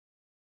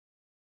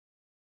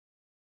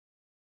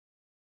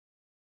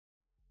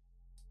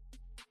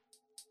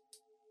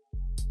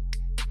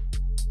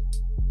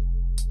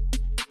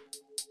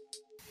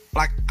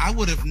 Like, I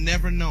would have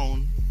never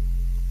known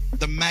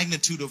the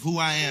magnitude of who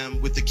I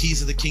am with the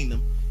keys of the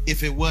kingdom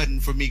if it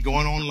wasn't for me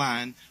going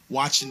online,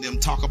 watching them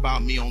talk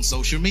about me on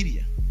social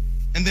media.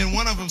 And then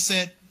one of them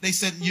said, they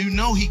said, you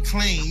know, he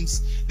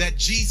claims that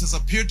Jesus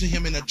appeared to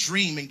him in a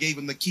dream and gave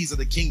him the keys of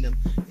the kingdom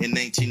in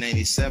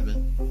 1987.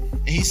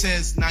 And he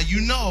says, now,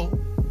 you know,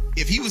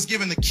 if he was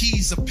given the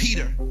keys of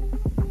Peter,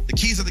 the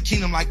keys of the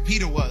kingdom like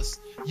Peter was,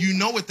 you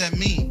know what that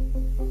means.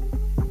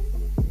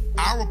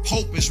 Our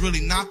Pope is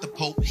really not the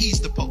Pope. He's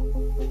the Pope.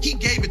 He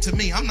gave it to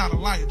me. I'm not a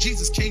liar.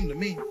 Jesus came to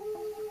me.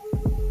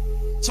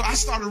 So I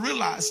started to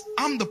realize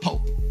I'm the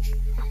Pope.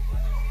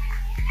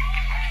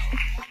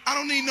 I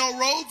don't need no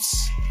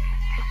robes.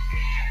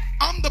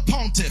 I'm the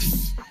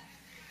pontiff.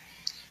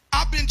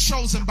 I've been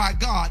chosen by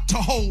God to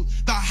hold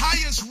the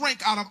highest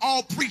rank out of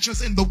all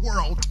preachers in the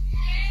world.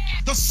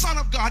 The Son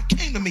of God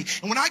came to me.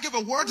 And when I give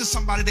a word to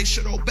somebody, they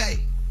should obey.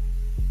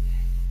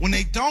 When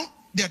they don't,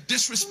 they're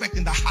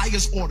disrespecting the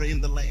highest order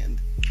in the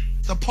land.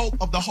 The Pope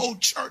of the whole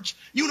church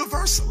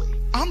universally.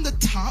 I'm the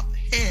top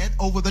head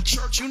over the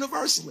church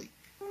universally.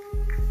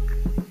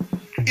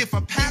 If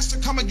a pastor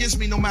come against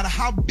me, no matter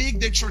how big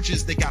their church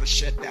is, they got to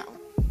shut down.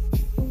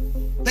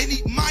 They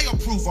need my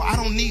approval. I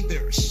don't need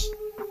theirs.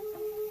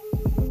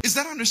 Is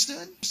that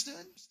understood?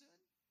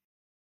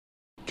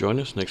 Join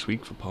us next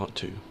week for part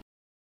 2.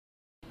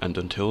 And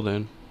until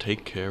then,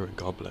 take care and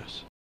God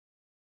bless.